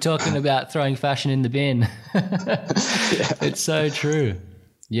 We're talking about throwing fashion in the bin. It's so true.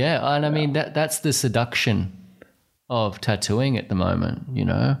 Yeah, and I mean that's the seduction of tattooing at the moment, you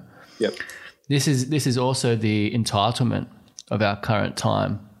know. Yep. This is also the entitlement of our current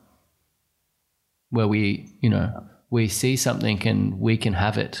time, where we, you know, we see something and we can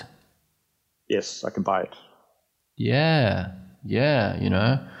have it. Yes, I can buy it. Yeah, you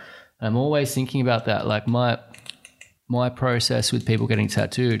know. I'm always thinking about that. Like my process with people getting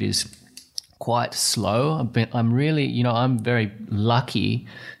tattooed is quite slow. I'm really, you know, I'm very lucky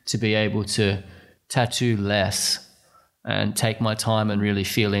to be able to tattoo less and take my time and really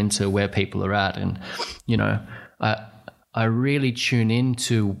feel into where people are at. And, you know, I really tune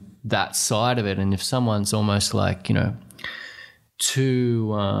into that side of it. And if someone's almost like, you know,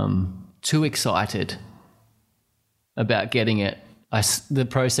 too excited about getting it, the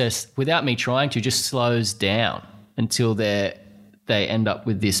process, without me trying to, just slows down until they end up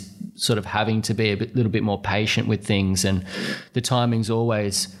with this sort of having to be little bit more patient with things, and the timing's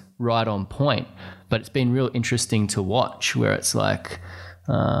always right on point. But it's been real interesting to watch, where it's like,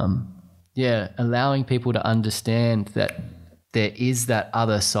 allowing people to understand that there is that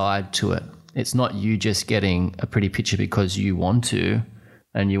other side to it. It's not you just getting a pretty picture because you want to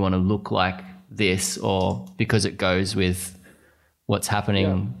and you want to look like this, or because it goes with what's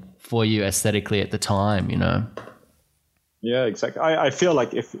happening for you aesthetically at the time, you know? Yeah, exactly. I feel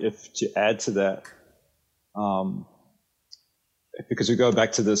like if to add to that, because we go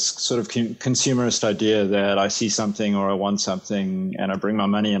back to this sort of consumerist idea that I see something or I want something and I bring my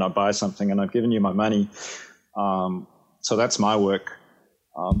money and I buy something and I've given you my money. So that's my work.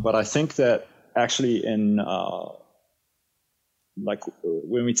 But I think that actually in, like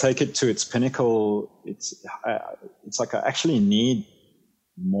when we take it to its pinnacle, it's like I actually need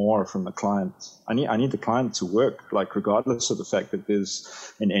more from the client. I need the client to work, like regardless of the fact that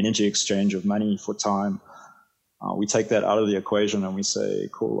there's an energy exchange of money for time. We take that out of the equation and we say,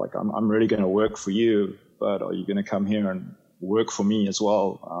 cool, like I'm really going to work for you, but are you going to come here and work for me as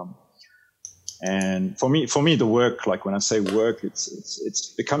well? And for me, the work, like when I say work,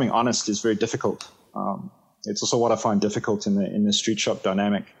 it's becoming honest is very difficult. It's also what I find difficult in the street shop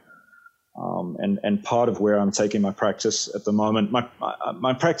dynamic. And part of where I'm taking my practice at the moment,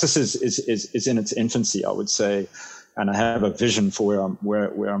 my practice is in its infancy, I would say, and I have a vision for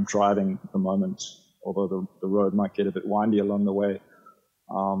where I'm driving at the moment, although the road might get a bit windy along the way.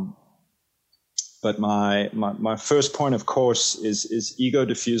 But my first point of course is ego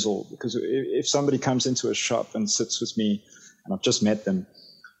diffusal, because if somebody comes into a shop and sits with me and I've just met them,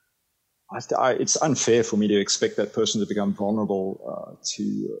 it's unfair for me to expect that person to become vulnerable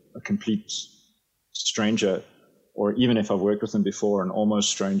to a complete stranger, or even if I've worked with them before, an almost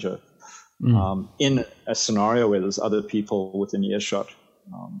stranger, in a scenario where there's other people within earshot.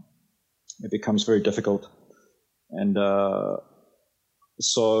 It becomes very difficult. And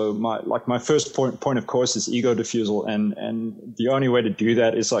so my first point of course is ego diffusal, and the only way to do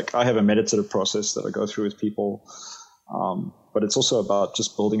that is like I have a meditative process that I go through with people. But it's also about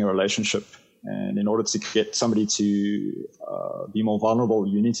just building a relationship. And in order to get somebody to be more vulnerable,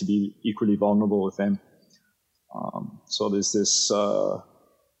 you need to be equally vulnerable with them. So there's this,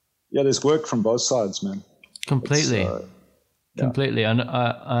 there's work from both sides, man. Completely. Completely.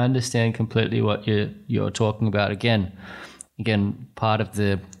 I understand completely what you're talking about. Again, part of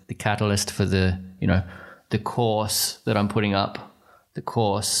the catalyst for the course that I'm putting up, the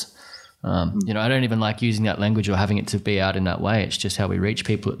course. I don't even like using that language or having it to be out in that way. It's just how we reach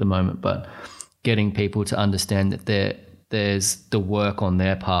people at the moment. But getting people to understand that there's the work on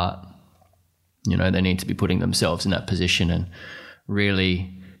their part. They need to be putting themselves in that position and really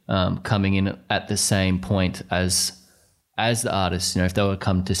coming in at the same point as the artist. If they were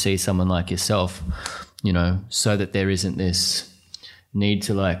come to see someone like yourself, so that there isn't this need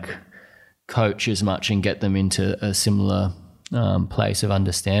to like coach as much and get them into a similar place of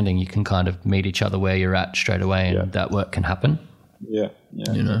understanding. You can kind of meet each other where you're at straight away, and that work can happen.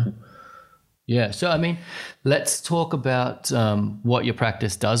 So I mean, let's talk about what your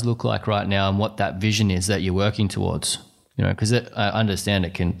practice does look like right now and what that vision is that you're working towards. Because I understand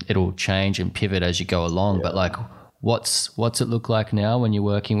it'll change and pivot as you go along, but like what's it look like now when you're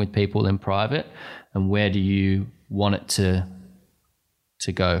working with people in private, and where do you want it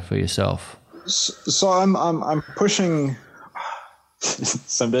to go for yourself? So I'm pushing.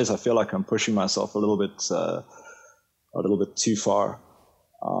 Some days I feel like I'm pushing myself a little bit too far,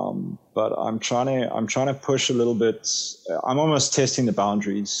 but I'm trying to push a little bit. I'm almost testing the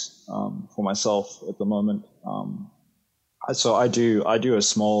boundaries for myself at the moment. So I do a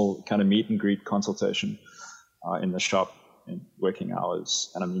small kind of meet and greet consultation in the shop in working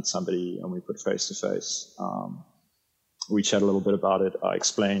hours, and I meet somebody and we put face to face. we chat a little bit about it. I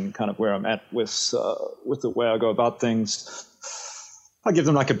explain kind of where I'm at with the way I go about things. I give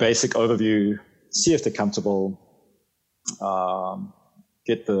them like a basic overview, see if they're comfortable,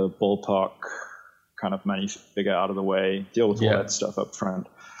 get the ballpark kind of money figure out of the way, deal with all that stuff up front.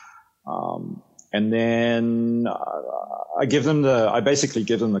 And then I basically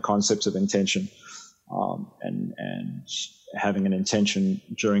give them the concepts of intention, and having an intention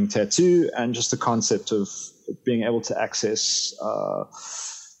during tattoo, and just the concept of being able to access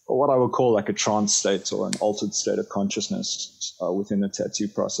what I would call like a trance state or an altered state of consciousness within the tattoo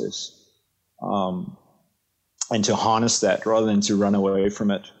process. And to harness that rather than to run away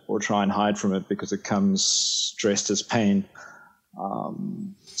from it or try and hide from it because it comes dressed as pain,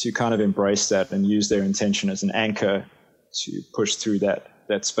 to kind of embrace that and use their intention as an anchor to push through that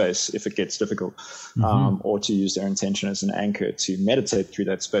space if it gets difficult, or to use their intention as an anchor to meditate through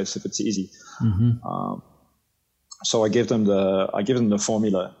that space if it's easy. So I give them the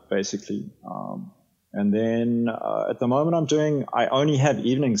formula basically. And then at the moment I only have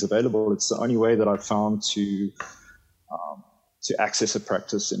evenings available. It's the only way that I've found to access a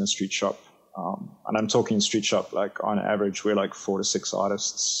practice in a street shop. And I'm talking street shop, like on average, we're like 4 to 6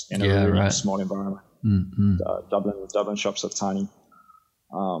 artists in a really small environment. Dublin shops are tiny.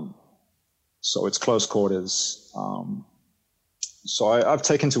 So it's close quarters. So I've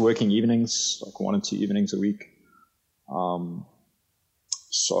taken to working evenings, like 1 or 2 evenings a week.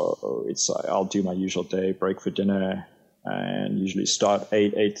 So it's I'll do my usual day, break for dinner, and usually start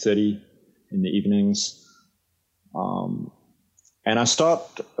 8:30 in the evenings. And I start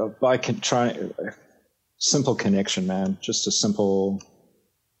by trying simple connection, man. Just a simple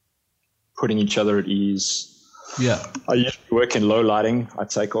putting each other at ease. Yeah. I usually work in low lighting. I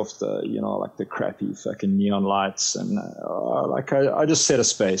take off the crappy fucking neon lights, and I just set a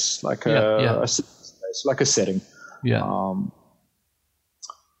space, a setting. Yeah.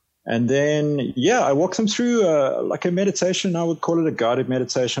 And then, I walk them through like a meditation. I would call it a guided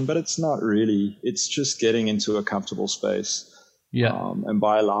meditation, but it's not really. It's just getting into a comfortable space. Yeah. And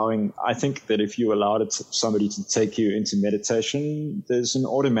by allowing, I think that if you allowed somebody to take you into meditation, there's an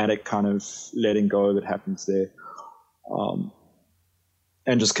automatic kind of letting go that happens there.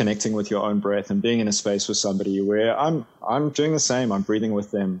 And just connecting with your own breath and being in a space with somebody where I'm doing the same. I'm breathing with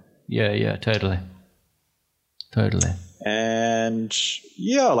them. Yeah, totally. And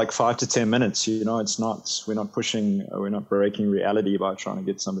like 5 to 10 minutes, we're not breaking reality by trying to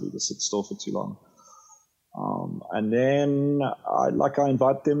get somebody to sit still for too long. And then I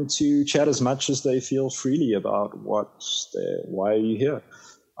invite them to chat as much as they feel freely about why are you here?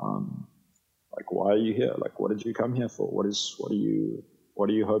 Why are you here? Like, what did you come here for? What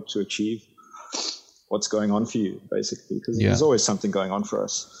do you hope to achieve? What's going on for you, basically? Because there's always something going on for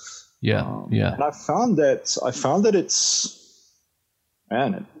us. And I found that it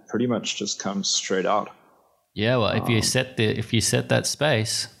pretty much just comes straight out. Yeah, well, if you set that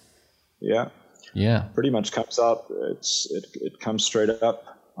space, pretty much comes out. It comes straight up.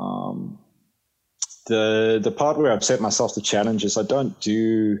 The part where I've set myself the challenge is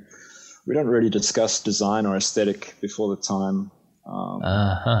we don't really discuss design or aesthetic before the time.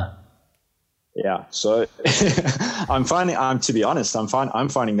 Yeah, so to be honest, I'm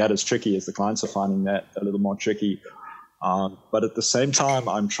finding that as tricky as the clients are finding that a little more tricky. But at the same time,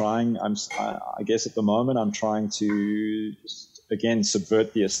 I guess at the moment I'm trying to just, again,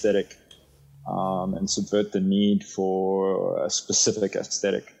 subvert the aesthetic, and subvert the need for a specific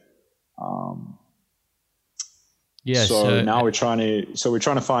aesthetic. So now we're trying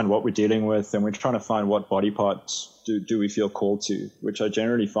to find what we're dealing with, and we're trying to find what body parts do we feel called to, which I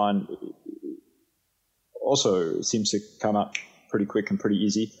generally find also seems to come up pretty quick and pretty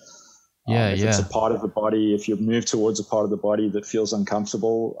easy. If it's a part of the body, if you move towards a part of the body that feels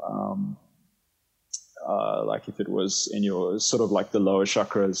uncomfortable, like if it was in your sort of like the lower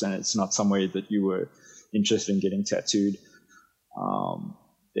chakras and it's not somewhere that you were interested in getting tattooed,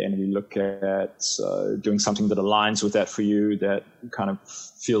 then we look at doing something that aligns with that for you, that kind of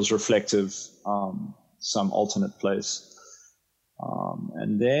feels reflective, some alternate place.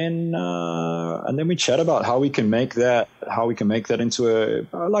 And then we chat about how we can make that into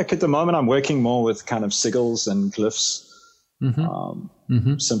like at the moment I'm working more with kind of sigils and glyphs,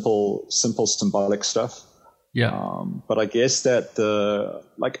 simple symbolic stuff. But I guess that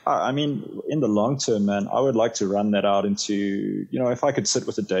in the long term, man, I would like to run that out into, if I could sit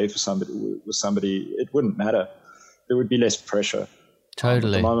with a day with somebody, it wouldn't matter. There would be less pressure.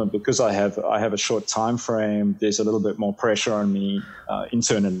 Totally. At the moment, because I have a short time frame, there's a little bit more pressure on me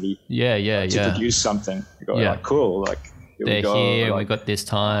internally. To produce something. You go, cool. Like they're here. We got this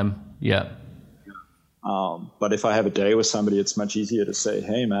time. Yeah. But if I have a day with somebody, it's much easier to say,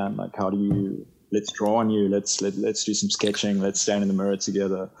 hey man, like let's draw on you. Let's do some sketching. Let's stand in the mirror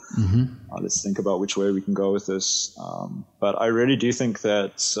together. Let's think about which way we can go with this. But I really do think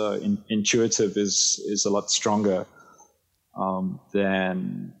that intuitive is a lot stronger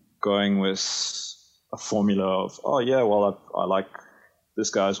than going with a formula of, oh yeah, well, I like this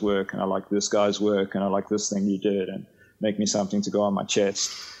guy's work and I like this guy's work and I like this thing you did and make me something to go on my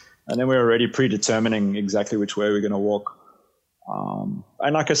chest. And then we're already predetermining exactly which way we're going to walk.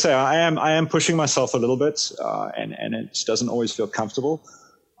 And like I say, I am pushing myself a little bit, and it doesn't always feel comfortable.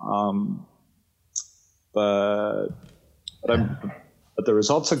 But the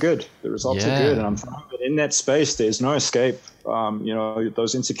results are good. The results are good, and I'm finding that in that space, there's no escape.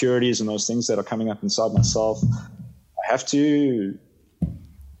 Those insecurities and those things that are coming up inside myself, I have to.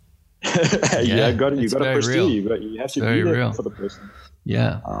 You got to push through. You have to be there for the person.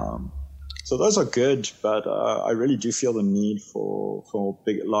 Yeah. So those are good, but I really do feel the need for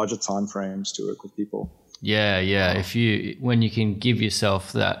larger time frames to work with people. Yeah. When you can give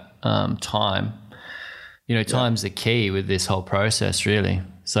yourself that time, time's the key with this whole process. Really,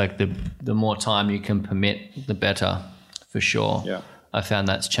 it's like the more time you can permit, the better, for sure. Yeah, I found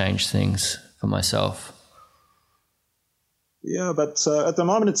that's changed things for myself. Yeah, but at the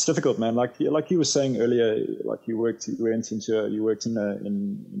moment it's difficult, man. Like you were saying earlier, like you worked in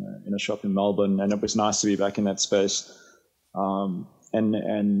a shop in Melbourne, and it was nice to be back in that space. And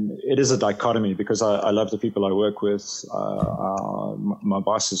it is a dichotomy because I love the people I work with. My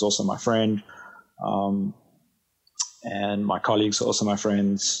boss is also my friend, and my colleagues are also my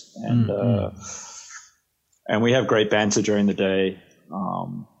friends, and we have great banter during the day.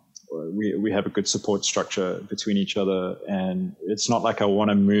 We have a good support structure between each other, and it's not like I want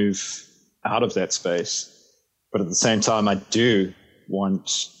to move out of that space, but at the same time I do want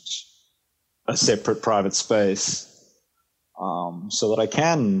a separate private space, so that I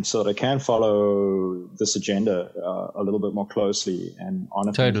can follow this agenda a little bit more closely and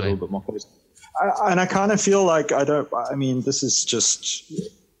honor things a little bit more closely. And I kind of feel like this is just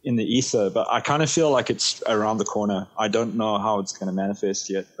in the ether, but I kind of feel like it's around the corner. I don't know how it's going to manifest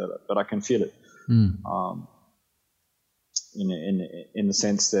yet, but I can feel it. In the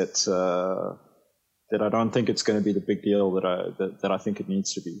sense that I don't think it's going to be the big deal that I think it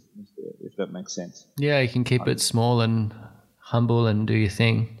needs to be, if that makes sense. Yeah, you can keep it small and humble and do your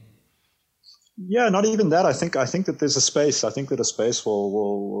thing. Yeah, not even that. I think that there's a space. I think that a space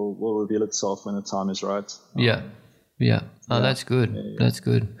will reveal itself when the time is right. Yeah. Oh, that's good. Yeah. That's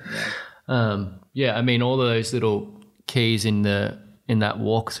good. Yeah. I mean, all of those little keys in that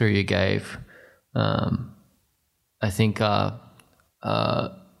walkthrough you gave, I think are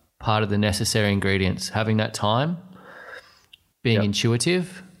part of the necessary ingredients. Having that time, being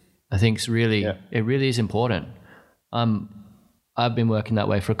intuitive, I think it really is important. I've been working that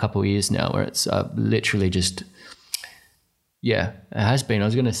way for a couple of years now, where it's literally just. Yeah, it has been. I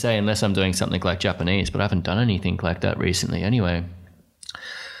was going to say, unless I'm doing something like Japanese, but I haven't done anything like that recently anyway.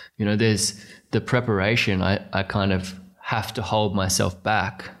 There's the preparation. I kind of have to hold myself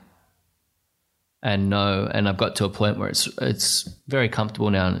back and know, and I've got to a point where it's very comfortable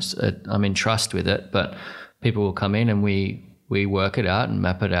now, and I'm in trust with it, but people will come in and we work it out and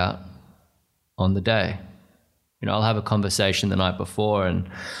map it out on the day. I'll have a conversation the night before, and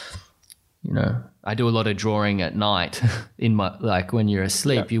I do a lot of drawing at night when you're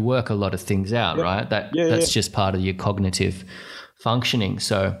asleep, you work a lot of things out, right? That's just part of your cognitive functioning.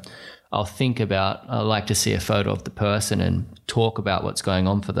 So I like to see a photo of the person and talk about what's going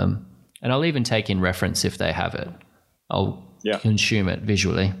on for them. And I'll even take in reference if they have it. I'll consume it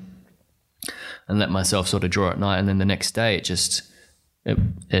visually and let myself sort of draw at night. And then the next day it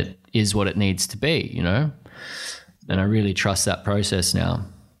is what it needs to be, And I really trust that process now.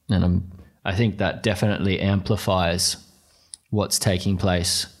 And I think that definitely amplifies what's taking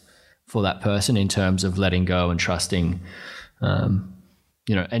place for that person in terms of letting go and trusting,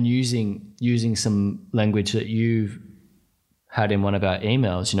 and using some language that you've had in one of our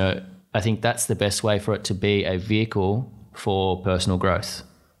emails. I think that's the best way for it to be a vehicle for personal growth.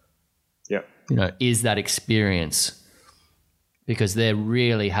 Yeah. Is that experience, because they're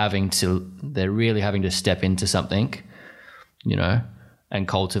really having to step into something, and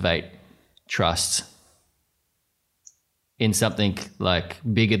cultivate trust in something like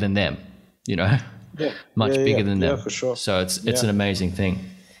bigger than them, much bigger than them. Yeah, for sure. So it's an amazing thing.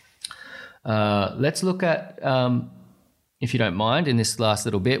 Let's look at, if you don't mind, in this last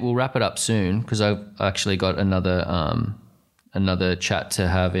little bit, we'll wrap it up soon because I've actually got another chat to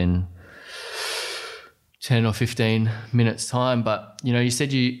have in 10 or 15 minutes time. But, you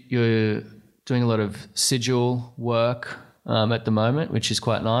said you're doing a lot of sigil work at the moment, which is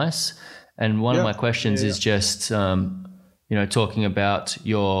quite nice. And one of my questions is just, talking about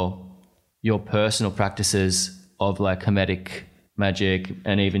your personal practices of like Hermetic magic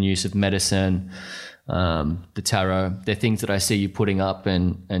and even use of medicine, the tarot. They're things that I see you putting up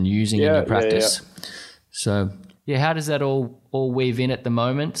and using in your practice. So how does that all weave in at the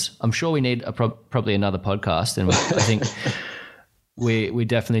moment? I'm sure we need probably another podcast, and I think we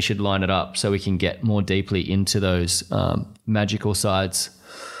definitely should line it up so we can get more deeply into those magical sides,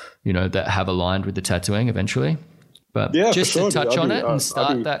 that have aligned with the tattooing eventually. But just to touch on it and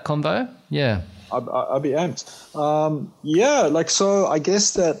start that convo. Yeah. I'll be amped. So I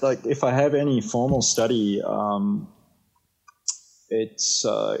guess that like if I have any formal study,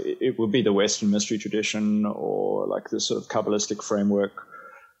 it would be the Western mystery tradition or like the sort of Kabbalistic framework.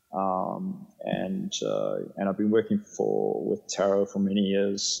 And I've been working with tarot for many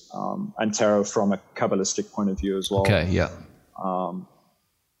years, and tarot from a Kabbalistic point of view as well. Okay. Yeah.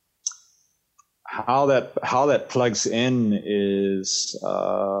 How that plugs in is,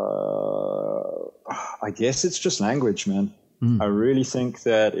 I guess it's just language, man. I really think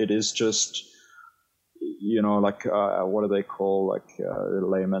that it is just, what do they call, the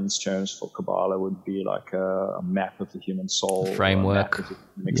layman's terms for Kabbalah would be like a map of the human soul, framework, a map of the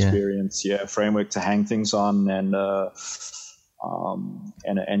human experience, framework to hang things on, and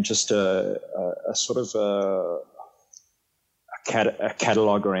just a sort of a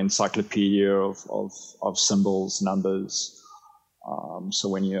catalog or encyclopedia of symbols, numbers.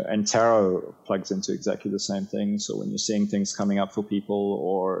 So and tarot plugs into exactly the same thing. So when you're seeing things coming up for people,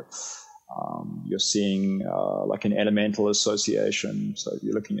 or you're seeing like an elemental association, so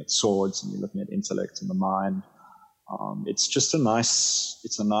you're looking at swords and you're looking at intellect and the mind. It's a nice,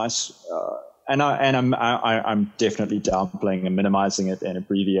 and I'm definitely downplaying and minimizing it and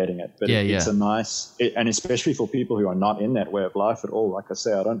abbreviating it, but it's a nice, and especially for people who are not in that way of life at all. Like I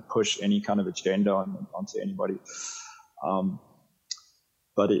say, I don't push any kind of agenda onto anybody.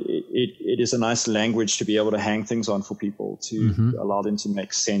 But it is a nice language to be able to hang things on for people, to allow them to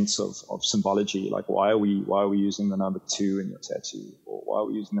make sense of symbology. Like why are we using the number 2 in your tattoo, or why are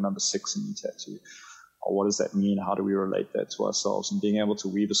we using the number 6 in your tattoo? Or what does that mean? How do we relate that to ourselves? And being able to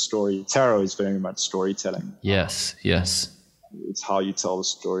weave a story. Tarot is very much storytelling. Yes. It's how you tell the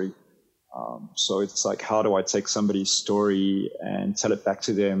story. So it's like, how do I take somebody's story and tell it back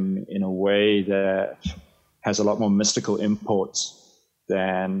to them in a way that has a lot more mystical import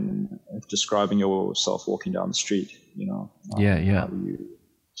than describing yourself walking down the street,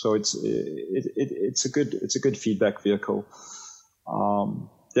 So it's a good feedback vehicle.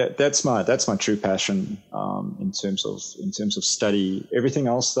 That's my true passion in terms of study. Everything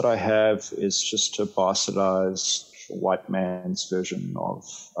else that I have is just a bastardized white man's version of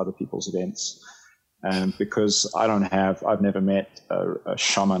other people's events. And because I've never met a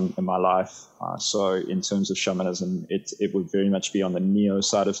shaman in my life. So in terms of shamanism, it would very much be on the neo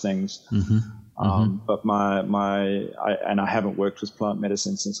side of things. But I haven't worked with plant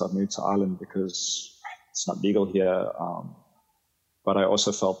medicine since I've moved to Ireland because it's not legal here. But I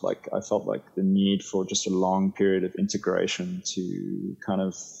also felt like the need for just a long period of integration to kind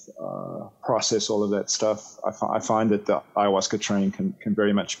of process all of that stuff. I find that the ayahuasca training can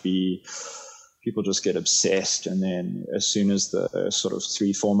very much be, people just get obsessed, and then as soon as the sort of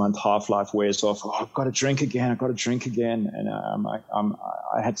 3-4 month half-life wears off, I've got to drink again, and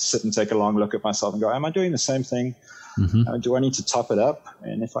I had to sit and take a long look at myself and go, am I doing the same thing? Do I need to top it up?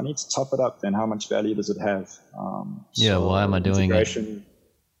 And if I need to top it up, then how much value does it have? Why am I doing it?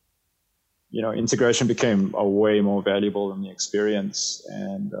 Integration became a way more valuable than the experience,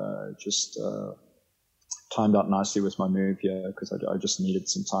 and just timed out nicely with my move here, because I just needed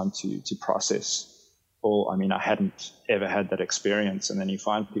some time to process I hadn't ever had that experience, and then you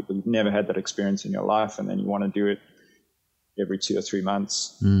find people you've never had that experience in your life, and then you want to do it every 2 or 3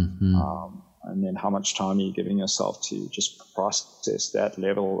 months. And then how much time are you giving yourself to just process that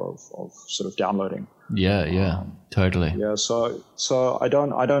level of sort of downloading? Totally. So I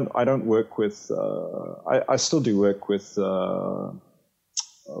don't work with, I still do work with,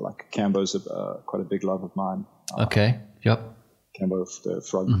 like Kambo's quite a big love of mine. Okay. Yep. Kambo, the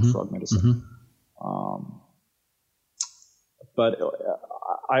frog medicine. But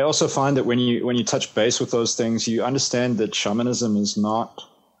I also find that when you touch base with those things, you understand that shamanism is not,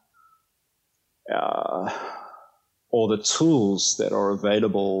 or the tools that are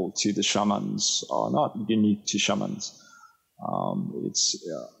available to the shamans are not unique to shamans.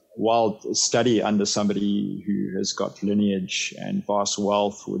 While study under somebody who has got lineage and vast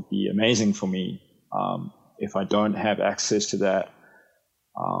wealth would be amazing for me, if I don't have access to that,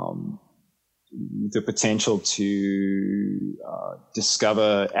 the potential to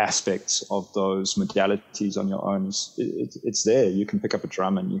discover aspects of those modalities on your own it's there. You can pick up a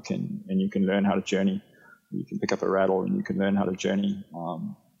drum and you can learn how to journey. You can pick up a rattle and you can learn how to journey.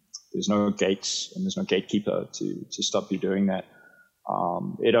 There's no gates and there's no gatekeeper to stop you doing that.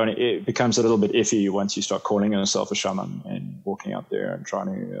 It becomes a little bit iffy once you start calling yourself a shaman and walking out there and trying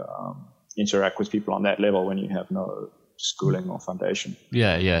to interact with people on that level when you have no schooling or foundation.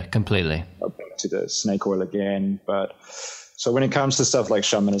 Yeah, completely. Back to the snake oil again. But so when it comes to stuff like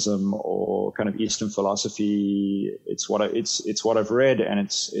shamanism or kind of Eastern philosophy, it's what I've read, and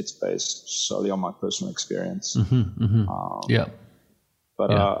it's based solely on my personal experience. Yeah.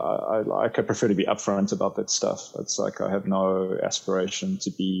 But I prefer to be upfront about that stuff. It's like I have no aspiration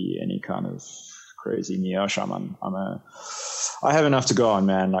to be any kind of crazy neo shaman. I have enough to go on,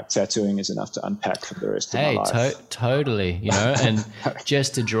 man. Like tattooing is enough to unpack for the rest of my life. Totally. And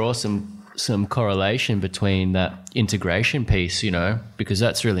just to draw some correlation between that integration piece, because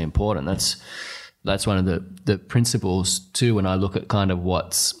that's really important. That's one of the principles too. When I look at kind of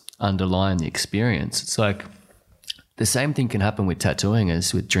what's underlying the experience, it's like, the same thing can happen with tattooing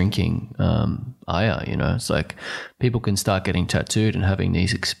as with drinking aya, It's like people can start getting tattooed and having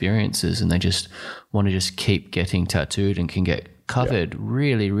these experiences, and they just want to just keep getting tattooed and can get covered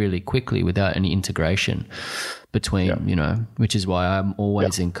really, really quickly without any integration between, which is why I'm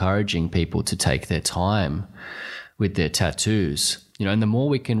always encouraging people to take their time with their tattoos, and the more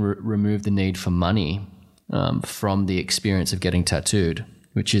we can remove the need for money from the experience of getting tattooed,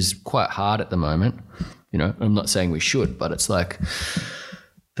 which is quite hard at the moment. I'm not saying we should, but it's like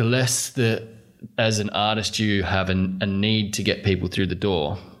the less that as an artist you have a need to get people through the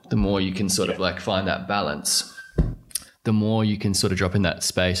door, the more you can sort of like find that balance, the more you can sort of drop in that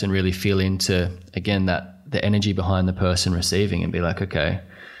space and really feel into, again, that the energy behind the person receiving and be like, okay,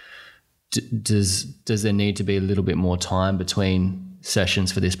 does there need to be a little bit more time between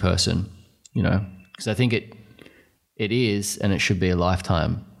sessions for this person? Because I think it is, and it should be a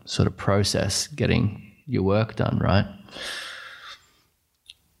lifetime sort of process getting your work done, right?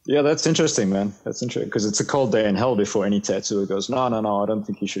 Yeah, that's interesting, man. That's interesting because it's a cold day in hell before any tattooer goes, no, I don't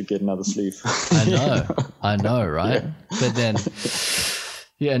think you should get another sleeve. I know, right? Yeah. But then,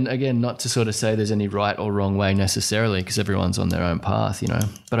 and again, not to sort of say there's any right or wrong way necessarily, because everyone's on their own path,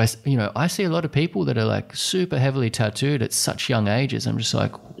 But I see a lot of people that are like super heavily tattooed at such young ages. I'm just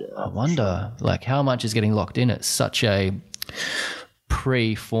like, I wonder, like, how much is getting locked in at such a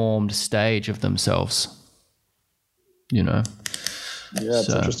pre-formed stage of themselves, Yeah, it's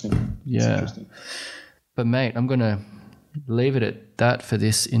interesting. Yeah. It's interesting. But mate, I'm going to leave it at that for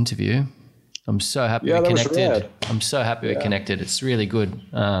this interview. I'm so happy we connected. I'm so happy we connected. It's really good.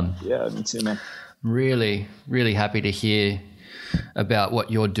 Yeah, me too, man. I'm really, really happy to hear about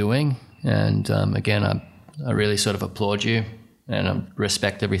what you're doing. And again, I really sort of applaud you and I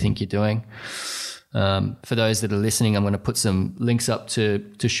respect everything you're doing. For those that are listening, I'm going to put some links up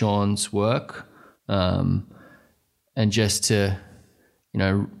to Sean's work, and just to,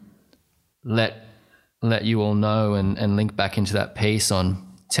 let you all know and link back into that piece on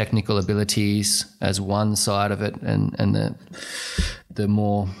technical abilities as one side of it, and the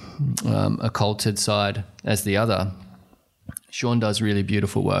more occulted side as the other. Sean does really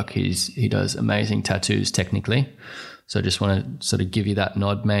beautiful work. He does amazing tattoos technically. So I just want to sort of give you that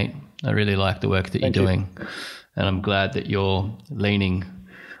nod, mate. I really like the work that you're doing. And I'm glad that you're leaning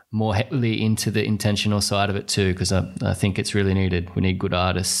more heavily into the intentional side of it too, because I think it's really needed. We need good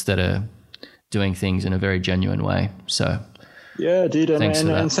artists that are doing things in a very genuine way. So yeah, dude.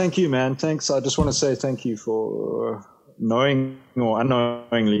 And thank you, man. Thanks. I just want to say thank you for knowing or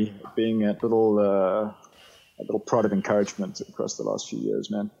unknowingly being a little prod of encouragement across the last few years,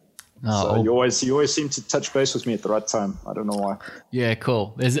 man. So you always seem to touch base with me at the right time. I don't know why. Yeah,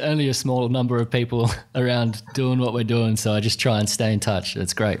 cool. There's only a small number of people around doing what we're doing, so I just try and stay in touch.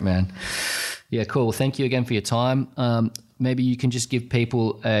 That's great, man. Yeah, cool. Thank you again for your time. Maybe you can just give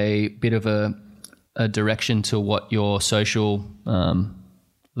people a bit of a direction to what your social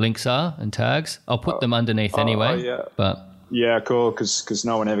links are and tags. I'll put them underneath anyway. Yeah. But yeah, cool. Because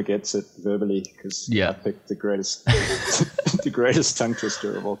no one ever gets it verbally. Because I picked the greatest the greatest tongue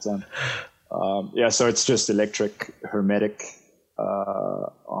twister of all time. So it's just Electric Hermetic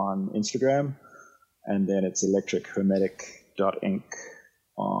on Instagram, and then it's electrichermetic.inc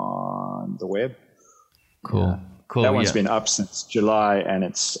on the web. Cool. Yeah. Cool. That one's been up since July, and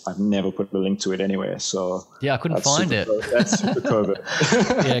I've never put a link to it anywhere. So yeah, I couldn't find it. That's super COVID.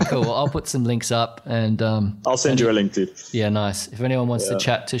 Yeah, cool. Well, I'll put some links up, and I'll send you a link, dude. Yeah, nice. If anyone wants to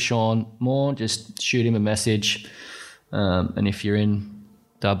chat to Sean more, just shoot him a message. And if you're in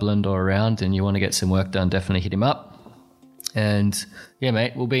Dublin or around and you want to get some work done, definitely hit him up. And yeah,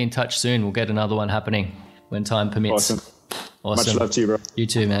 mate, we'll be in touch soon. We'll get another one happening when time permits. Awesome. Awesome. Much love to you, bro. You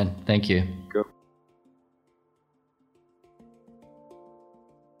too, man. Thank you. Go.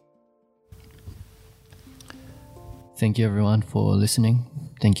 Thank you, everyone, for listening.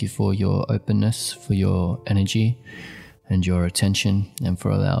 Thank you for your openness, for your energy and your attention, and for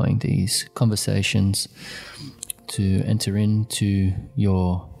allowing these conversations to enter into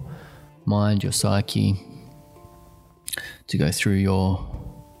your mind, your psyche, to go through your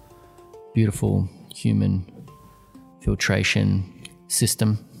beautiful human filtration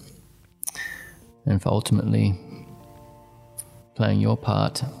system, and for ultimately playing your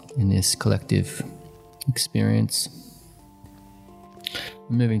part in this collective experience,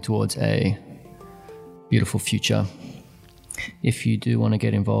 moving towards a beautiful future. If you do want to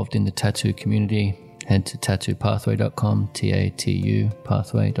get involved in the tattoo community, head to tattoopathway.com, TATU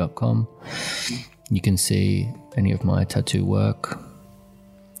pathway.com. You can see any of my tattoo work,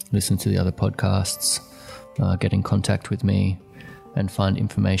 listen to the other podcasts, get in contact with me, and find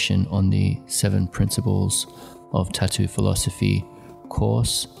information on the 7 Principles of Tattoo Philosophy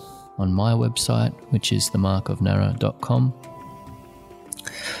course on my website, which is themarkofnara.com.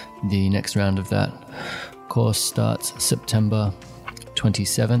 The next round of that course starts September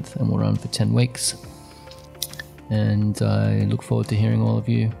 27th and will run for 10 weeks. And I look forward to hearing all of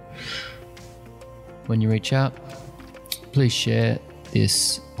you. When you reach out, please share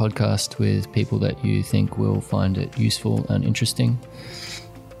this podcast with people that you think will find it useful and interesting.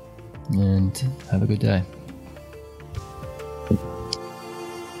 And have a good day.